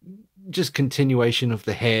 just continuation of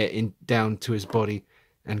the hair in down to his body,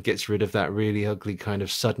 and gets rid of that really ugly kind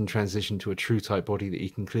of sudden transition to a true type body that you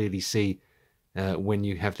can clearly see when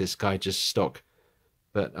you have this guy just stock.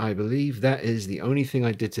 But I believe that is the only thing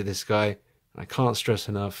I did to this guy. I can't stress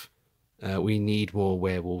enough, we need more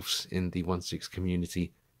werewolves in the 1/6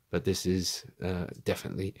 community. But this is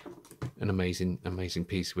definitely an amazing, amazing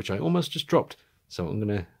piece, which I almost just dropped. So I'm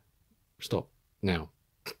going to stop now.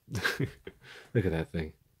 Look at that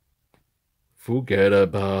thing. Forget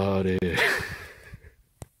about it.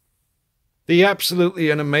 The absolutely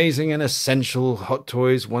an amazing and essential Hot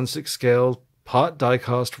Toys 1/6 scale part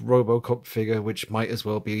diecast Robocop figure, which might as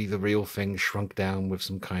well be the real thing shrunk down with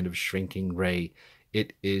some kind of shrinking ray.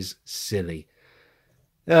 It is silly.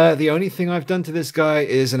 The only thing I've done to this guy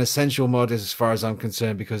is an essential mod as far as I'm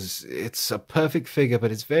concerned, because it's a perfect figure,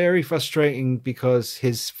 but it's very frustrating because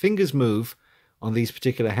his fingers move on these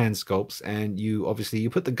particular hand sculpts, and you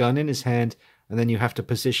put the gun in his hand, and then you have to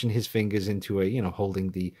position his fingers into a,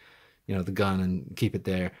 holding the, the gun and keep it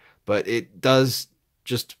there. But it does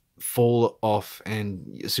just fall off,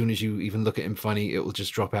 and as soon as you even look at him funny, it will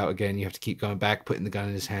just drop out again. You have to keep going back, putting the gun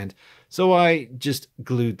in his hand. So I just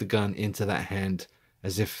glued the gun into that hand,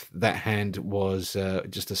 as if that hand was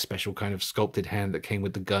just a special kind of sculpted hand that came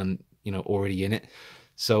with the gun, already in it.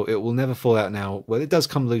 So it will never fall out now. Well, it does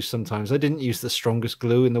come loose sometimes. I didn't use the strongest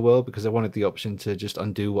glue in the world because I wanted the option to just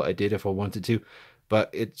undo what I did if I wanted to. But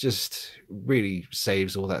it just really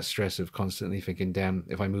saves all that stress of constantly thinking, damn,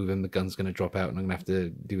 if I move him, the gun's going to drop out and I'm going to have to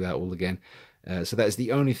do that all again. So that is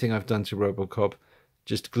the only thing I've done to Robocop.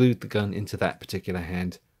 Just glued the gun into that particular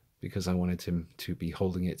hand because I wanted him to be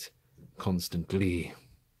holding it constantly.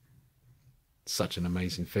 Such an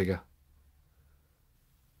amazing figure.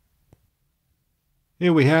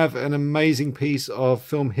 Here we have an amazing piece of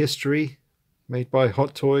film history made by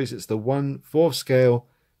Hot Toys. It's the 1/4 scale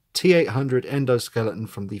T-800 endoskeleton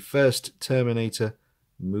from the first Terminator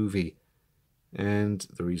movie. And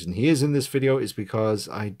the reason he is in this video is because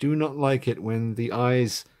I do not like it when the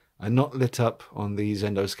eyes are not lit up on these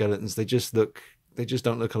endoskeletons. They just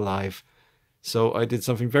don't look alive. So I did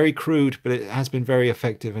something very crude, but it has been very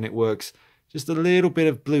effective and it works. Just a little bit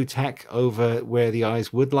of blue tack over where the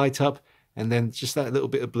eyes would light up, and then just that little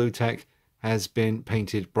bit of blue tack has been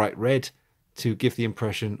painted bright red to give the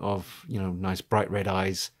impression of, nice bright red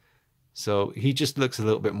eyes. So he just looks a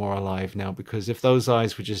little bit more alive now, because if those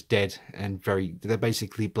eyes were just dead and they're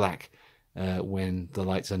basically black when the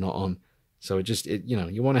lights are not on. So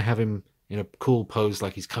you want to have him in a cool pose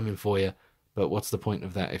like he's coming for you. But what's the point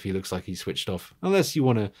of that if he looks like he's switched off? Unless you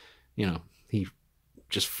want to, he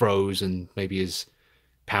just froze and maybe his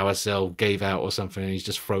power cell gave out or something and he's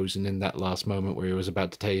just frozen in that last moment where he was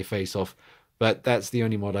about to tear your face off. But that's the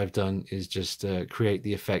only mod I've done, is just create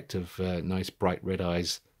the effect of nice bright red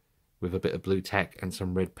eyes with a bit of blue tack and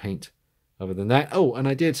some red paint. Other than that, oh, and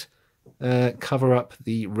I did cover up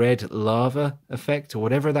the red lava effect or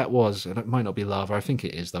whatever that was. It might not be lava. I think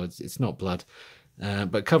it is, though. It's not blood.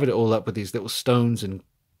 But covered it all up with these little stones and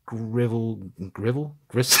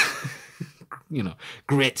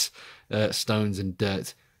grit stones and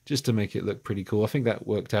dirt, just to make it look pretty cool. I think that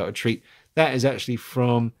worked out a treat. That is actually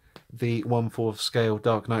from the 1/4 scale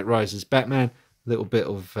Dark Knight Rises Batman. A little bit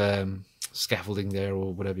of scaffolding there,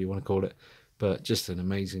 or whatever you want to call it, but just an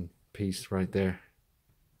amazing piece right there.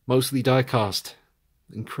 Mostly die cast.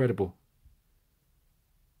 Incredible.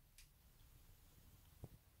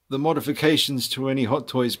 The modifications to any Hot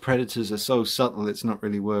Toys Predators are so subtle it's not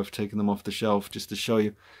really worth taking them off the shelf just to show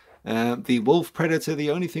you. The Wolf Predator,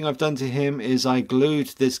 the only thing I've done to him is I glued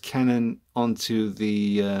this cannon onto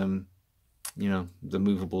the the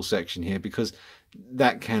movable section here, because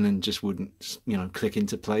that cannon just wouldn't click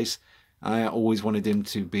into place. I always wanted him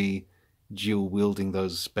to be dual wielding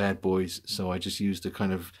those bad boys, so I just used a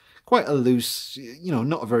kind of quite a loose,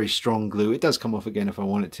 not a very strong glue. It does come off again if I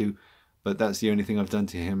want it to, but that's the only thing I've done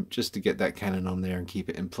to him, just to get that cannon on there and keep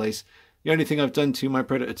it in place. The only thing I've done to my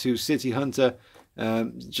Predator 2 City Hunter,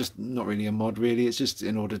 just not really a mod really, it's just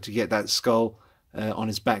in order to get that skull on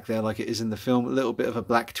his back there like it is in the film. A little bit of a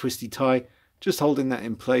black twisty tie, just holding that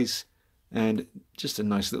in place, and just a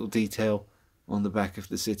nice little detail on the back of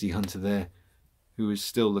the City Hunter there, who is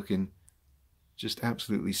still looking just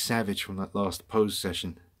absolutely savage from that last pose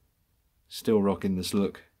session. Still rocking this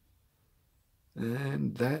look.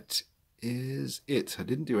 And that is it. I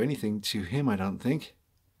didn't do anything to him, I don't think.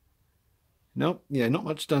 Nope, yeah, not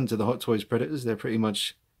much done to the Hot Toys Predators. They're pretty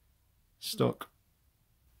much stock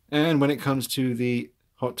And when it comes to the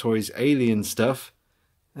Hot Toys Alien stuff,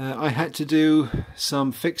 I had to do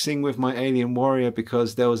some fixing with my Alien Warrior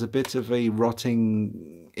because there was a bit of a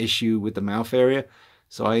rotting issue with the mouth area.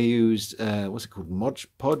 So I used, what's it called, Mod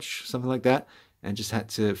Podge, something like that, and just had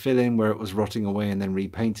to fill in where it was rotting away and then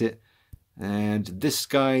repaint it. And this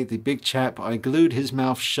guy, the big chap, I glued his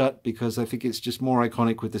mouth shut because I think it's just more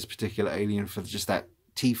iconic with this particular alien for just that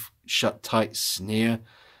teeth shut tight sneer.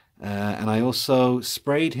 And I also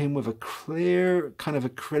sprayed him with a clear kind of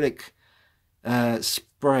acrylic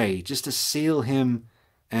spray just to seal him,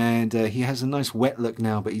 and he has a nice wet look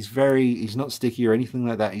now, but he's not sticky or anything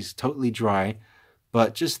like that. He's totally dry,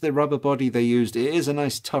 but just the rubber body they used, it is a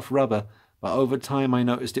nice tough rubber, but over time I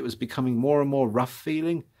noticed it was becoming more and more rough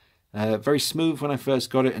feeling. Very smooth when I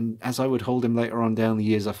first got it, and as I would hold him later on down the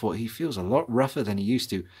years, I thought he feels a lot rougher than he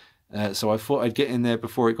used to. So I thought I'd get in there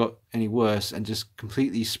before it got any worse and just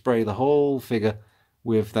completely spray the whole figure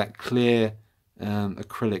with that clear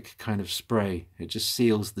acrylic kind of spray. It just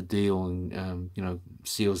seals the deal and, you know,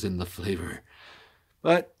 seals in the flavor.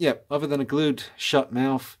 But yeah, other than a glued shut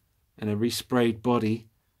mouth and a resprayed body,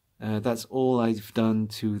 that's all I've done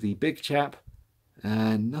to the big chap.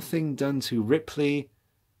 Nothing done to Ripley.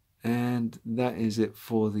 And that is it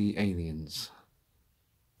for the aliens.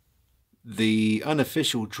 The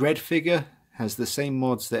unofficial Dread figure has the same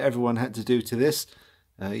mods that everyone had to do to this.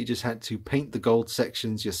 You just had to paint the gold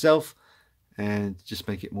sections yourself and just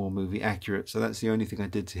make it more movie accurate. So that's the only thing I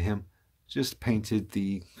did to him. Just painted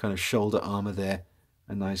the kind of shoulder armor there,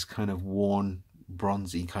 a nice kind of worn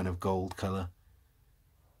bronzy kind of gold color.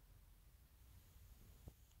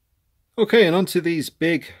 Okay, and onto these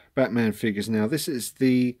big Batman figures now. This is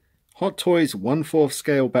the Hot Toys 1/4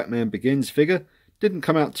 scale Batman Begins figure. Didn't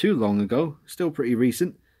come out too long ago, still pretty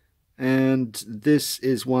recent. And this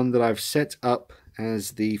is one that I've set up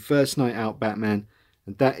as the First Night Out Batman.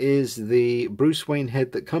 And that is the Bruce Wayne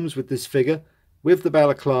head that comes with this figure, with the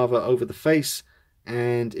balaclava over the face.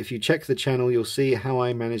 And if you check the channel, you'll see how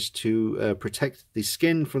I managed to protect the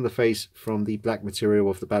skin from the face from the black material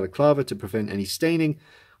of the balaclava to prevent any staining.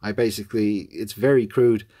 I basically, it's very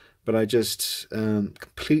crude, but I just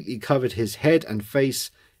completely covered his head and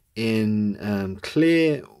face in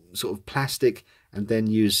clear sort of plastic, and then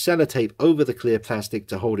used sellotape over the clear plastic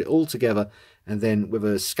to hold it all together, and then with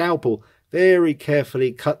a scalpel very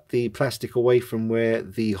carefully cut the plastic away from where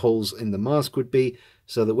the holes in the mask would be,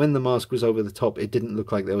 so that when the mask was over the top it didn't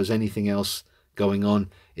look like there was anything else going on.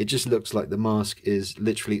 It just looks like the mask is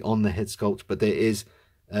literally on the head sculpt, but there is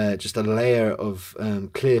just a layer of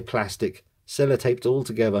clear plastic sellotaped all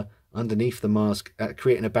together underneath the mask,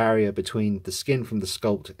 creating a barrier between the skin from the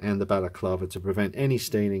sculpt and the balaclava to prevent any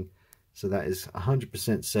staining. So that is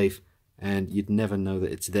 100% safe, and you'd never know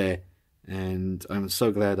that it's there. And I'm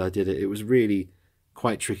so glad I did it. It was really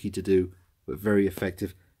quite tricky to do, but very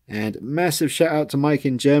effective. And massive shout out to Mike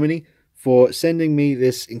in Germany for sending me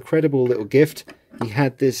this incredible little gift. He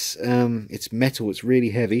had this, it's metal, it's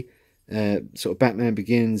really heavy, sort of Batman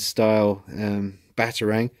Begins style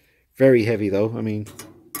Batarang. Very heavy though, I mean,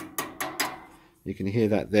 you can hear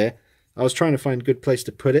that there. I was trying to find a good place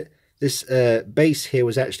to put it. This base here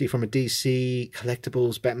was actually from a DC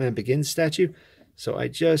Collectibles Batman Begins statue. So I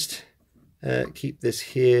just keep this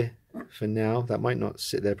here for now. That might not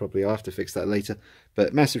sit there properly. I'll have to fix that later.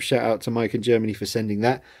 But massive shout out to Mike in Germany for sending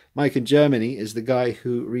that. Mike in Germany is the guy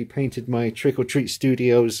who repainted my Trick or Treat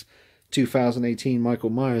Studios 2018 Michael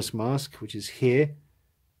Myers mask, which is here.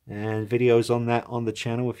 And videos on that on the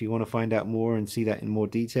channel if you want to find out more and see that in more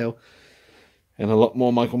detail. And a lot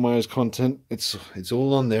more Michael Myers content. It's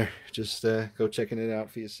all on there. Just go checking it out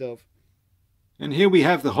for yourself. And here we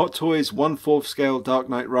have the Hot Toys 1/4 scale Dark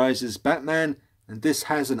Knight Rises Batman. And this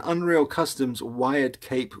has an Unreal Customs wired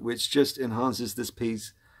cape, which just enhances this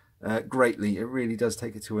piece greatly. It really does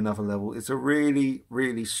take it to another level. It's a really,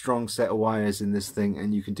 really strong set of wires in this thing,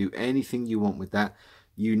 and you can do anything you want with that.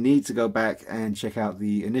 You need to go back and check out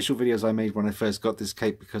the initial videos I made when I first got this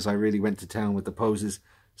cape, because I really went to town with the poses.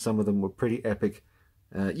 Some of them were pretty epic.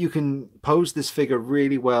 You can pose this figure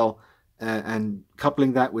really well, and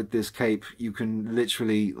coupling that with this cape, you can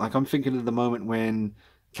literally, like I'm thinking of the moment when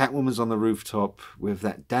Catwoman's on the rooftop with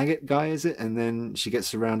that Daggett guy, is it? And then she gets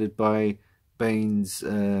surrounded by Bane's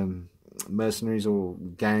mercenaries or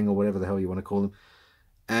gang or whatever the hell you want to call them.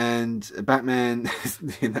 And Batman,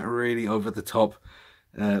 in that really over-the-top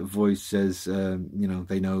voice, says, you know,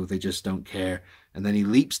 they just don't care. And then he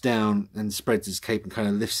leaps down and spreads his cape and kind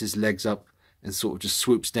of lifts his legs up and sort of just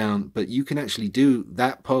swoops down. But you can actually do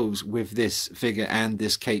that pose with this figure and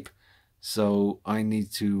this cape. So I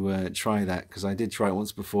need to try that, because I did try it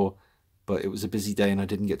once before, but it was a busy day and I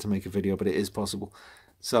didn't get to make a video, but it is possible.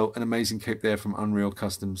 So an amazing cape there from Unreal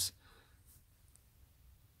Customs.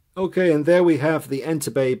 Okay, and there we have the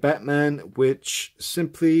Entebbe Batman, which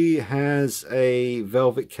simply has a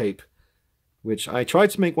velvet cape, which I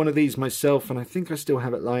tried to make one of these myself, and I think I still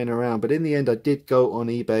have it lying around, but in the end I did go on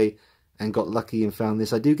eBay and got lucky and found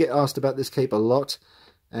this. I do get asked about this cape a lot,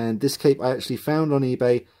 and this cape I actually found on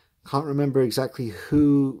eBay. Can't remember exactly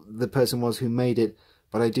who the person was who made it,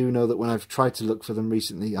 but I do know that when I've tried to look for them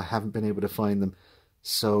recently, I haven't been able to find them.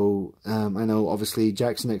 So I know obviously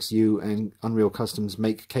Jackson XU and Unreal Customs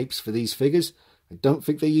make capes for these figures. I don't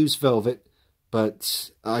think they use velvet, but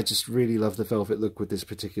I just really love the velvet look with this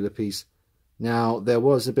particular piece. Now, there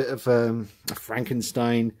was a bit of a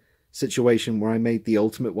Frankenstein situation where I made the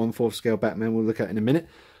ultimate 1/4 scale Batman we'll look at in a minute.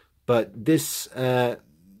 But this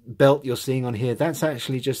belt you're seeing on here, that's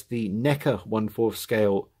actually just the NECA 1/4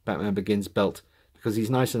 scale Batman Begins belt, because he's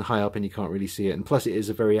nice and high up and you can't really see it. And plus it is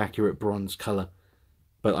a very accurate bronze colour.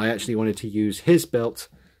 But I actually wanted to use his belt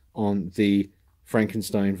on the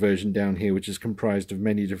Frankenstein version down here, which is comprised of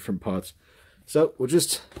many different parts. So we'll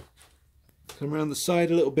just come around the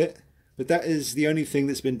side a little bit. But that is the only thing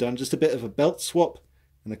that's been done. Just a bit of a belt swap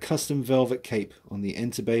and a custom velvet cape on the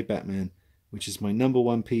Entebbe Batman, which is my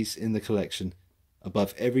 #1 piece in the collection.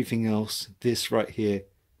 Above everything else, this right here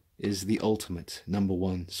is the ultimate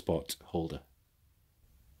 #1 spot holder.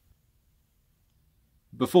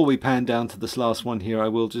 Before we pan down to this last one here, I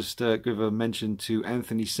will just give a mention to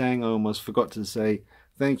Anthony Sang. I almost forgot to say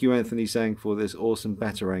thank you, Anthony Sang, for this awesome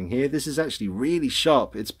Batarang here. This is actually really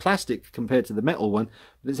sharp. It's plastic compared to the metal one,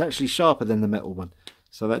 but it's actually sharper than the metal one.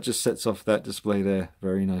 So that just sets off that display there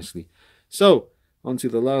very nicely. So, onto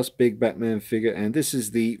the last big Batman figure, and this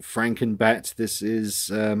is the Frankenbat. This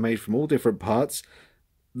is made from all different parts.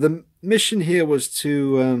 The mission here was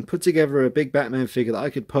to put together a big Batman figure that I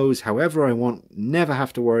could pose however I want, never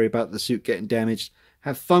have to worry about the suit getting damaged,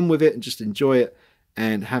 have fun with it and just enjoy it,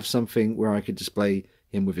 and have something where I could display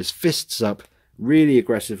him with his fists up, really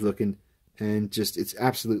aggressive looking, and just, it's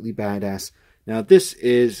absolutely badass. Now this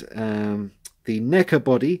is the NECA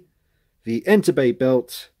body, the Entebbe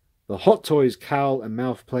belt, the Hot Toys cowl and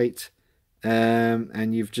mouth plate,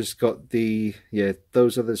 and you've just got the,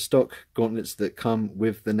 those are the stock gauntlets that come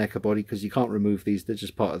with the NECA body, because you can't remove these, they're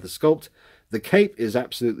just part of the sculpt. The cape is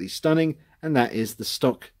absolutely stunning, and that is the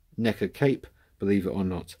stock NECA cape, believe it or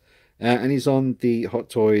not. And he's on the Hot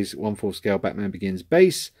Toys 1/4 scale Batman Begins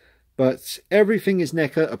base, but everything is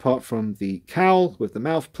NECA apart from the cowl with the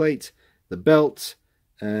mouth plate, the belt,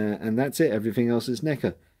 and that's it. Everything else is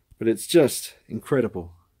NECA, but it's just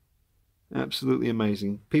incredible. Absolutely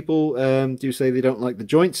amazing. People do say they don't like the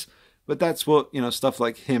joints, but that's what, you know, stuff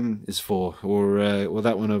like him is for, or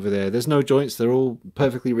that one over there. There's no joints. They're all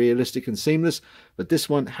perfectly realistic and seamless, but this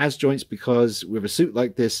one has joints because with a suit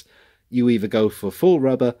like this, you either go for full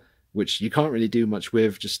rubber, which you can't really do much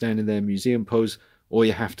with, just standing there museum pose, or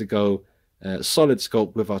you have to go solid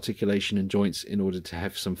sculpt with articulation and joints in order to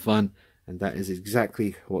have some fun, and that is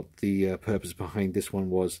exactly what the purpose behind this one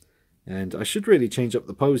was. And I should really change up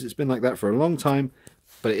the pose. It's been like that for a long time,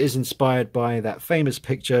 but it is inspired by that famous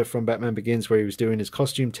picture from Batman Begins where he was doing his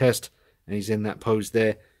costume test, and he's in that pose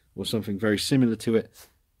there, or something very similar to it.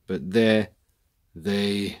 But there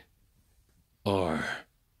they are.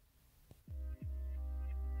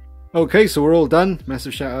 Okay, so we're all done.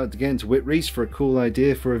 Massive shout out again to Whit Reese for a cool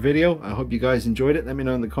idea for a video. I hope you guys enjoyed it. Let me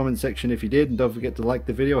know in the comment section if you did, and don't forget to like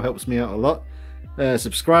the video, helps me out a lot.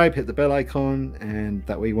 Subscribe, hit the bell icon, and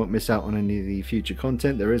that way you won't miss out on any of the future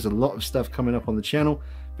content. There is a lot of stuff coming up on the channel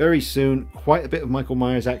very soon. Quite a bit of Michael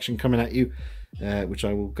Myers action coming at you, which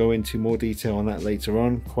I will go into more detail on that later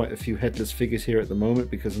on. Quite a few headless figures here at the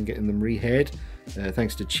moment because I'm getting them re-haired.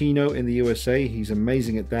 Thanks to Chino in the USA. He's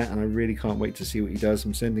amazing at that, and I really can't wait to see what he does.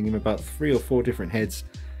 I'm sending him about 3 or 4 different heads,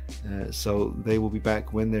 so they will be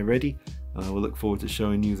back when they're ready. We'll look forward to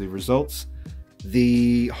showing you the results.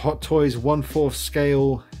 The Hot Toys 1/4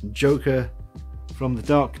 scale Joker from the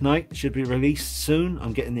Dark Knight should be released soon.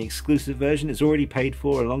 I'm getting the exclusive version. It's already paid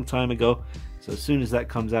for a long time ago, so as soon as that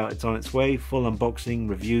comes out, it's on its way. Full unboxing,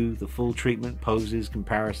 review, the full treatment, poses,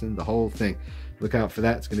 comparison, the whole thing. Look out for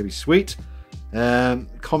that, it's going to be sweet.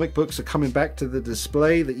 Comic books are coming back to the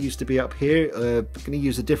display that used to be up here. Going to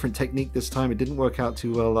use a different technique this time. It didn't work out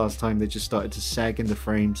too well last time. They just started to sag in the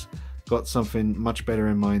frames. Got something much better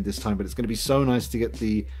in mind this time, but it's going to be so nice to get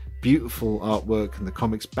the beautiful artwork and the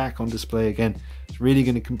comics back on display again. It's really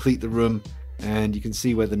going to complete the room, and you can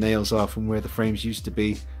see where the nails are from where the frames used to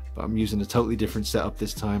be, but I'm using a totally different setup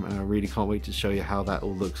this time, and I really can't wait to show you how that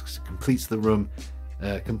all looks, 'cause it completes the room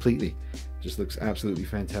completely. Just looks absolutely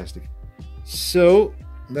fantastic. So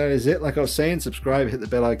that is it. Like I was saying, subscribe, hit the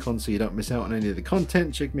bell icon so you don't miss out on any of the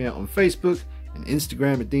content. Check me out on Facebook and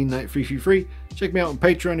Instagram at DeanKnight333. Check me out on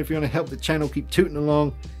Patreon if you want to help the channel keep tooting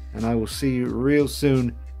along, and I will see you real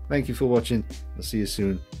soon. Thank you for watching. I'll see you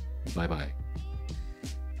soon. Bye bye.